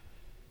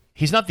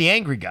 He's not the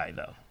angry guy,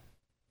 though.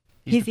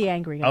 He's the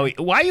angry guy.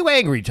 Oh, why are you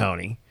angry,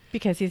 Tony?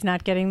 Because he's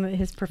not getting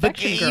his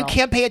perfection girl. You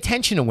can't pay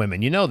attention to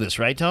women. You know this,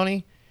 right,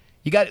 Tony?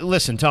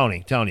 Listen,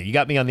 Tony, you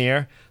got me on the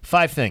air?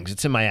 5 things.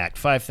 It's in my act.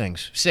 5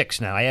 things.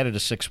 6 now. I added a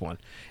 6th one.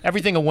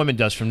 Everything a woman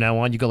does from now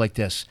on, you go like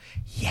this.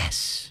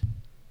 Yes.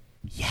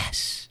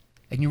 Yes.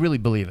 And you really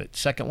believe it.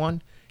 2nd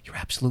one, you're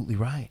absolutely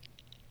right.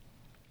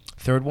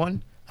 3rd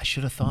one, I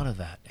should have thought of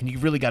that. And you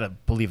really got to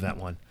believe that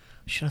one.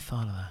 I should have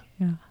thought of that.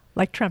 Yeah.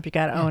 Like Trump, you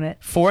got to own it.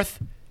 4th,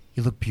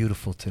 you look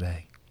beautiful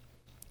today.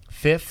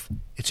 5th,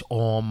 it's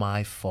all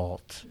my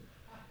fault.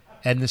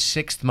 And the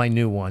 6th, my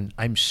new one,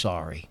 I'm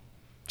sorry.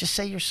 Just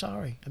say you're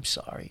sorry. I'm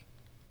sorry.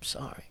 I'm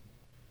sorry.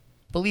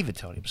 Believe it,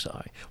 Tony. I'm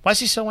sorry. Why is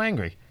he so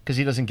angry? Because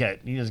he doesn't get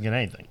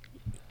anything.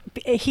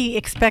 He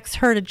expects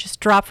her to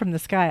just drop from the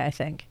sky, I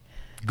think.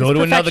 Go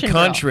to another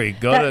country.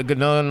 Go to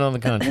another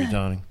country,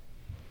 Tony.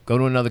 Go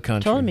to another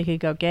country. I told him he could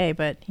go gay,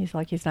 but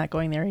he's not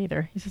going there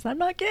either. He says, I'm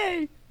not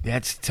gay.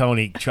 That's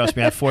Tony. Trust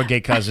me, I have 4 gay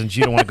cousins.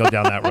 You don't want to go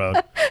down that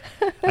road.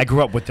 I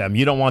grew up with them.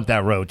 You don't want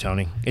that road,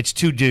 Tony. It's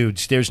 2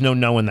 dudes. There's no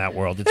no in that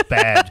world. It's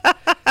bad.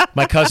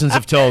 My cousins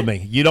have told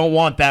me. You don't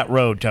want that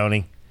road,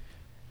 Tony.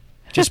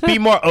 Just be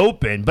more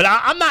open. But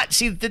I'm not.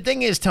 See, the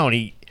thing is,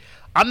 Tony,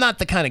 I'm not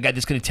the kind of guy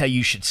that's going to tell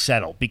you should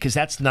settle, because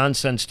that's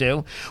nonsense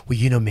too.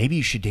 Well, maybe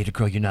you should date a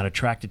girl you're not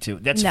attracted to.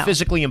 That's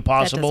physically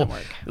impossible. That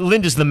doesn't work.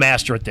 Linda's the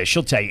master at this.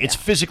 She'll tell you. It's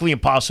physically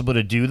impossible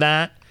to do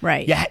that.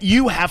 Right. Yeah,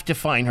 you have to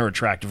find her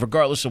attractive,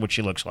 regardless of what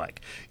she looks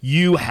like.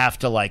 You have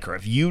to like her.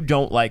 If you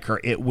don't like her,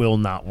 it will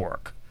not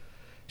work.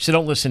 So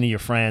don't listen to your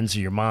friends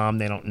or your mom.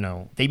 They don't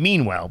know. They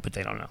mean well, but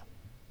they don't know.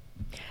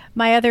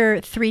 My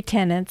other 3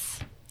 tenets,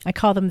 I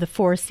call them the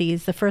 4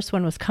 C's. The first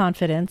one was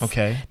confidence.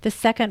 Okay. The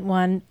second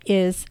one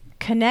is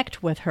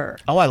connect with her.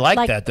 Oh, I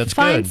like that. That's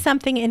find good.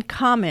 something in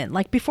common.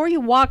 Like before you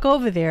walk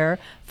over there,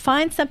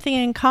 find something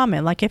in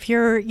common. Like if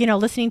you're,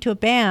 listening to a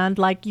band,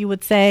 like you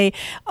would say,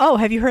 oh,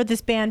 have you heard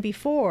this band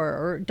before?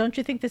 Or don't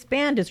you think this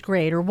band is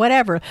great? Or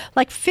whatever.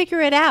 Like figure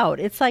it out.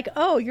 It's like,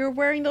 oh, you're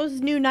wearing those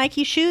new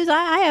Nike shoes?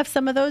 I have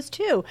some of those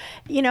too.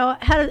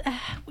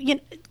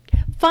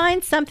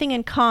 Find something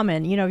in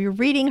common. You're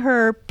reading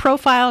her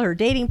profile, her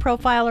dating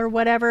profile or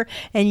whatever,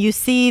 and you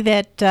see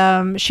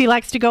that she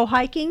likes to go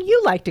hiking. You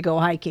like to go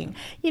hiking.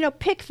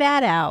 Pick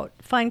that out.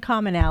 Find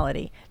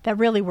commonality. That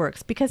really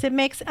works, because it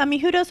makes,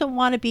 who doesn't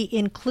want to be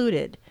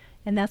included?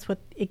 And that's what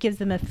it gives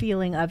them, a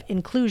feeling of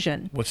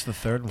inclusion. What's the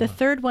third one? The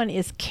third one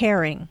is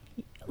caring.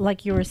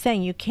 Like you were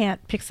saying, you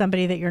can't pick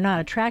somebody that you're not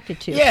attracted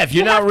to. Yeah, if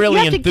you're not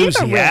really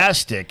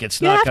enthusiastic, it's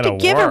not going to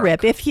work. You have to give a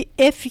rip.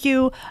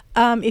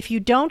 If you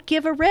don't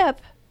give a rip,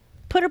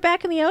 put her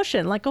back in the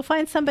ocean. Like, go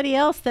find somebody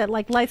else that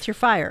lights your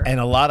fire. And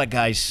a lot of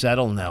guys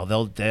settle now.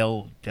 They'll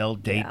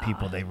date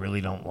people they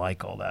really don't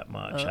like all that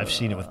much. I've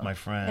seen it with my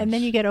friends. And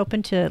then you get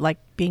open to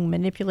being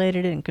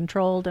manipulated and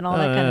controlled and all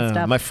that kind of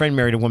stuff. My friend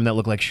married a woman that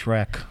looked like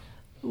Shrek.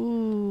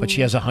 Ooh. But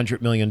she has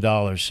 $100 million,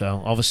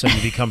 so all of a sudden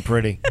you become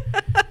pretty.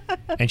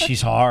 And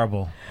she's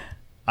horrible.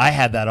 I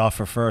had that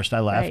offer first. I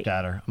laughed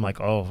at her. I'm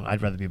like, oh,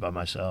 I'd rather be by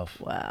myself.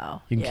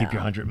 Wow. You can keep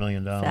your $100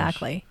 million.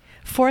 Exactly.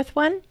 4th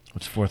one?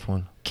 What's the 4th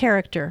one?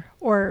 Character,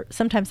 or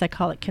sometimes I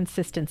call it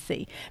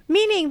consistency,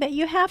 meaning that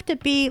you have to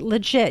be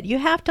legit. You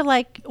have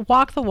to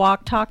walk the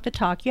walk, talk the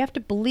talk. You have to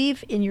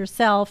believe in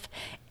yourself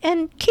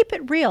and keep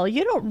it real.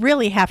 You don't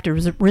really have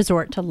to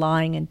resort to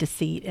lying and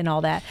deceit and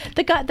all that.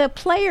 The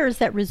players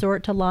that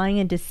resort to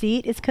lying and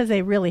deceit is because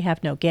they really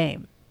have no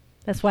game.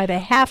 That's why they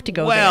have to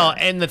go there. Well,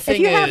 and the thing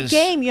is, if you have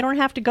game, you don't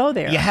have to go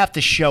there. You have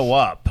to show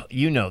up.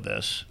 You know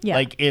this. Yeah.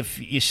 Like if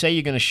you say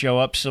you're going to show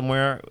up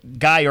somewhere,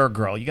 guy or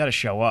girl, you got to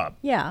show up.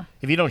 Yeah.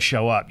 If you don't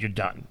show up, you're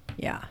done.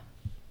 Yeah.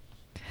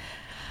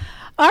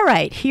 All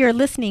right, you're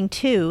listening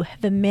to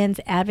the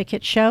Men's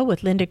Advocate Show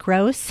with Linda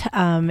Gross.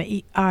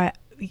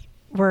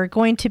 We're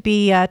going to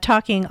be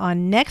talking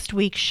on next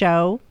week's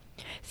show.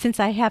 Since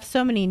I have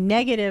so many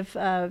negative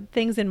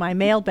things in my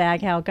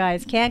mailbag, how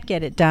guys can't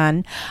get it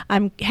done,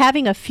 I'm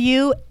having a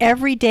few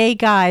everyday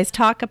guys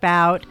talk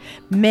about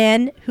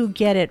men who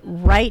get it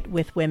right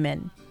with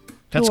women.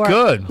 That's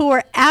good. Who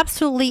are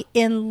absolutely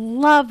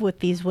in love with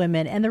these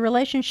women, and the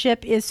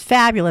relationship is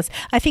fabulous.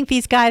 I think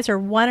these guys are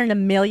 1 in a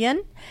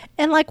million,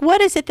 and like,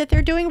 what is it that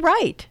they're doing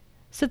right?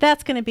 So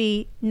that's going to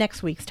be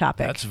next week's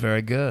topic. That's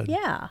very good.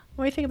 Yeah.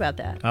 What do you think about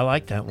that? I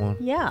like that one.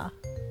 Yeah.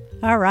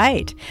 All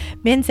right.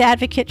 Men's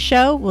Advocate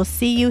Show. We'll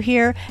see you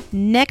here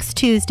next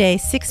Tuesday,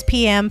 6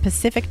 p.m.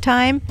 Pacific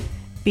time.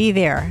 Be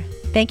there.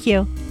 Thank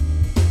you.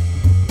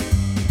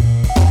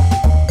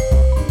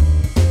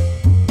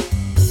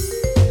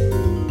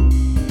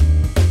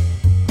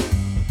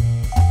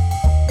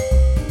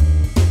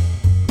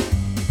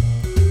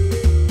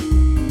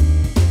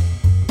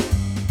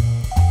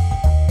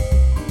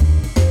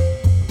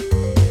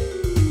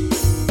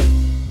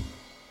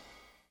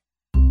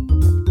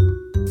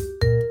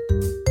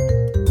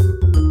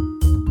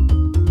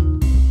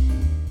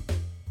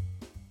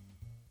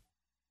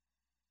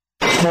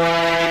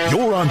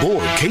 You're on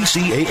board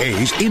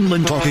KCAA's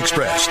Inland Talk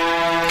Express.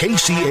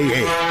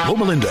 KCAA,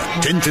 Loma Linda,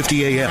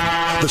 1050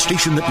 AM, the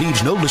station that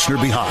leaves no listener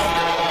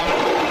behind.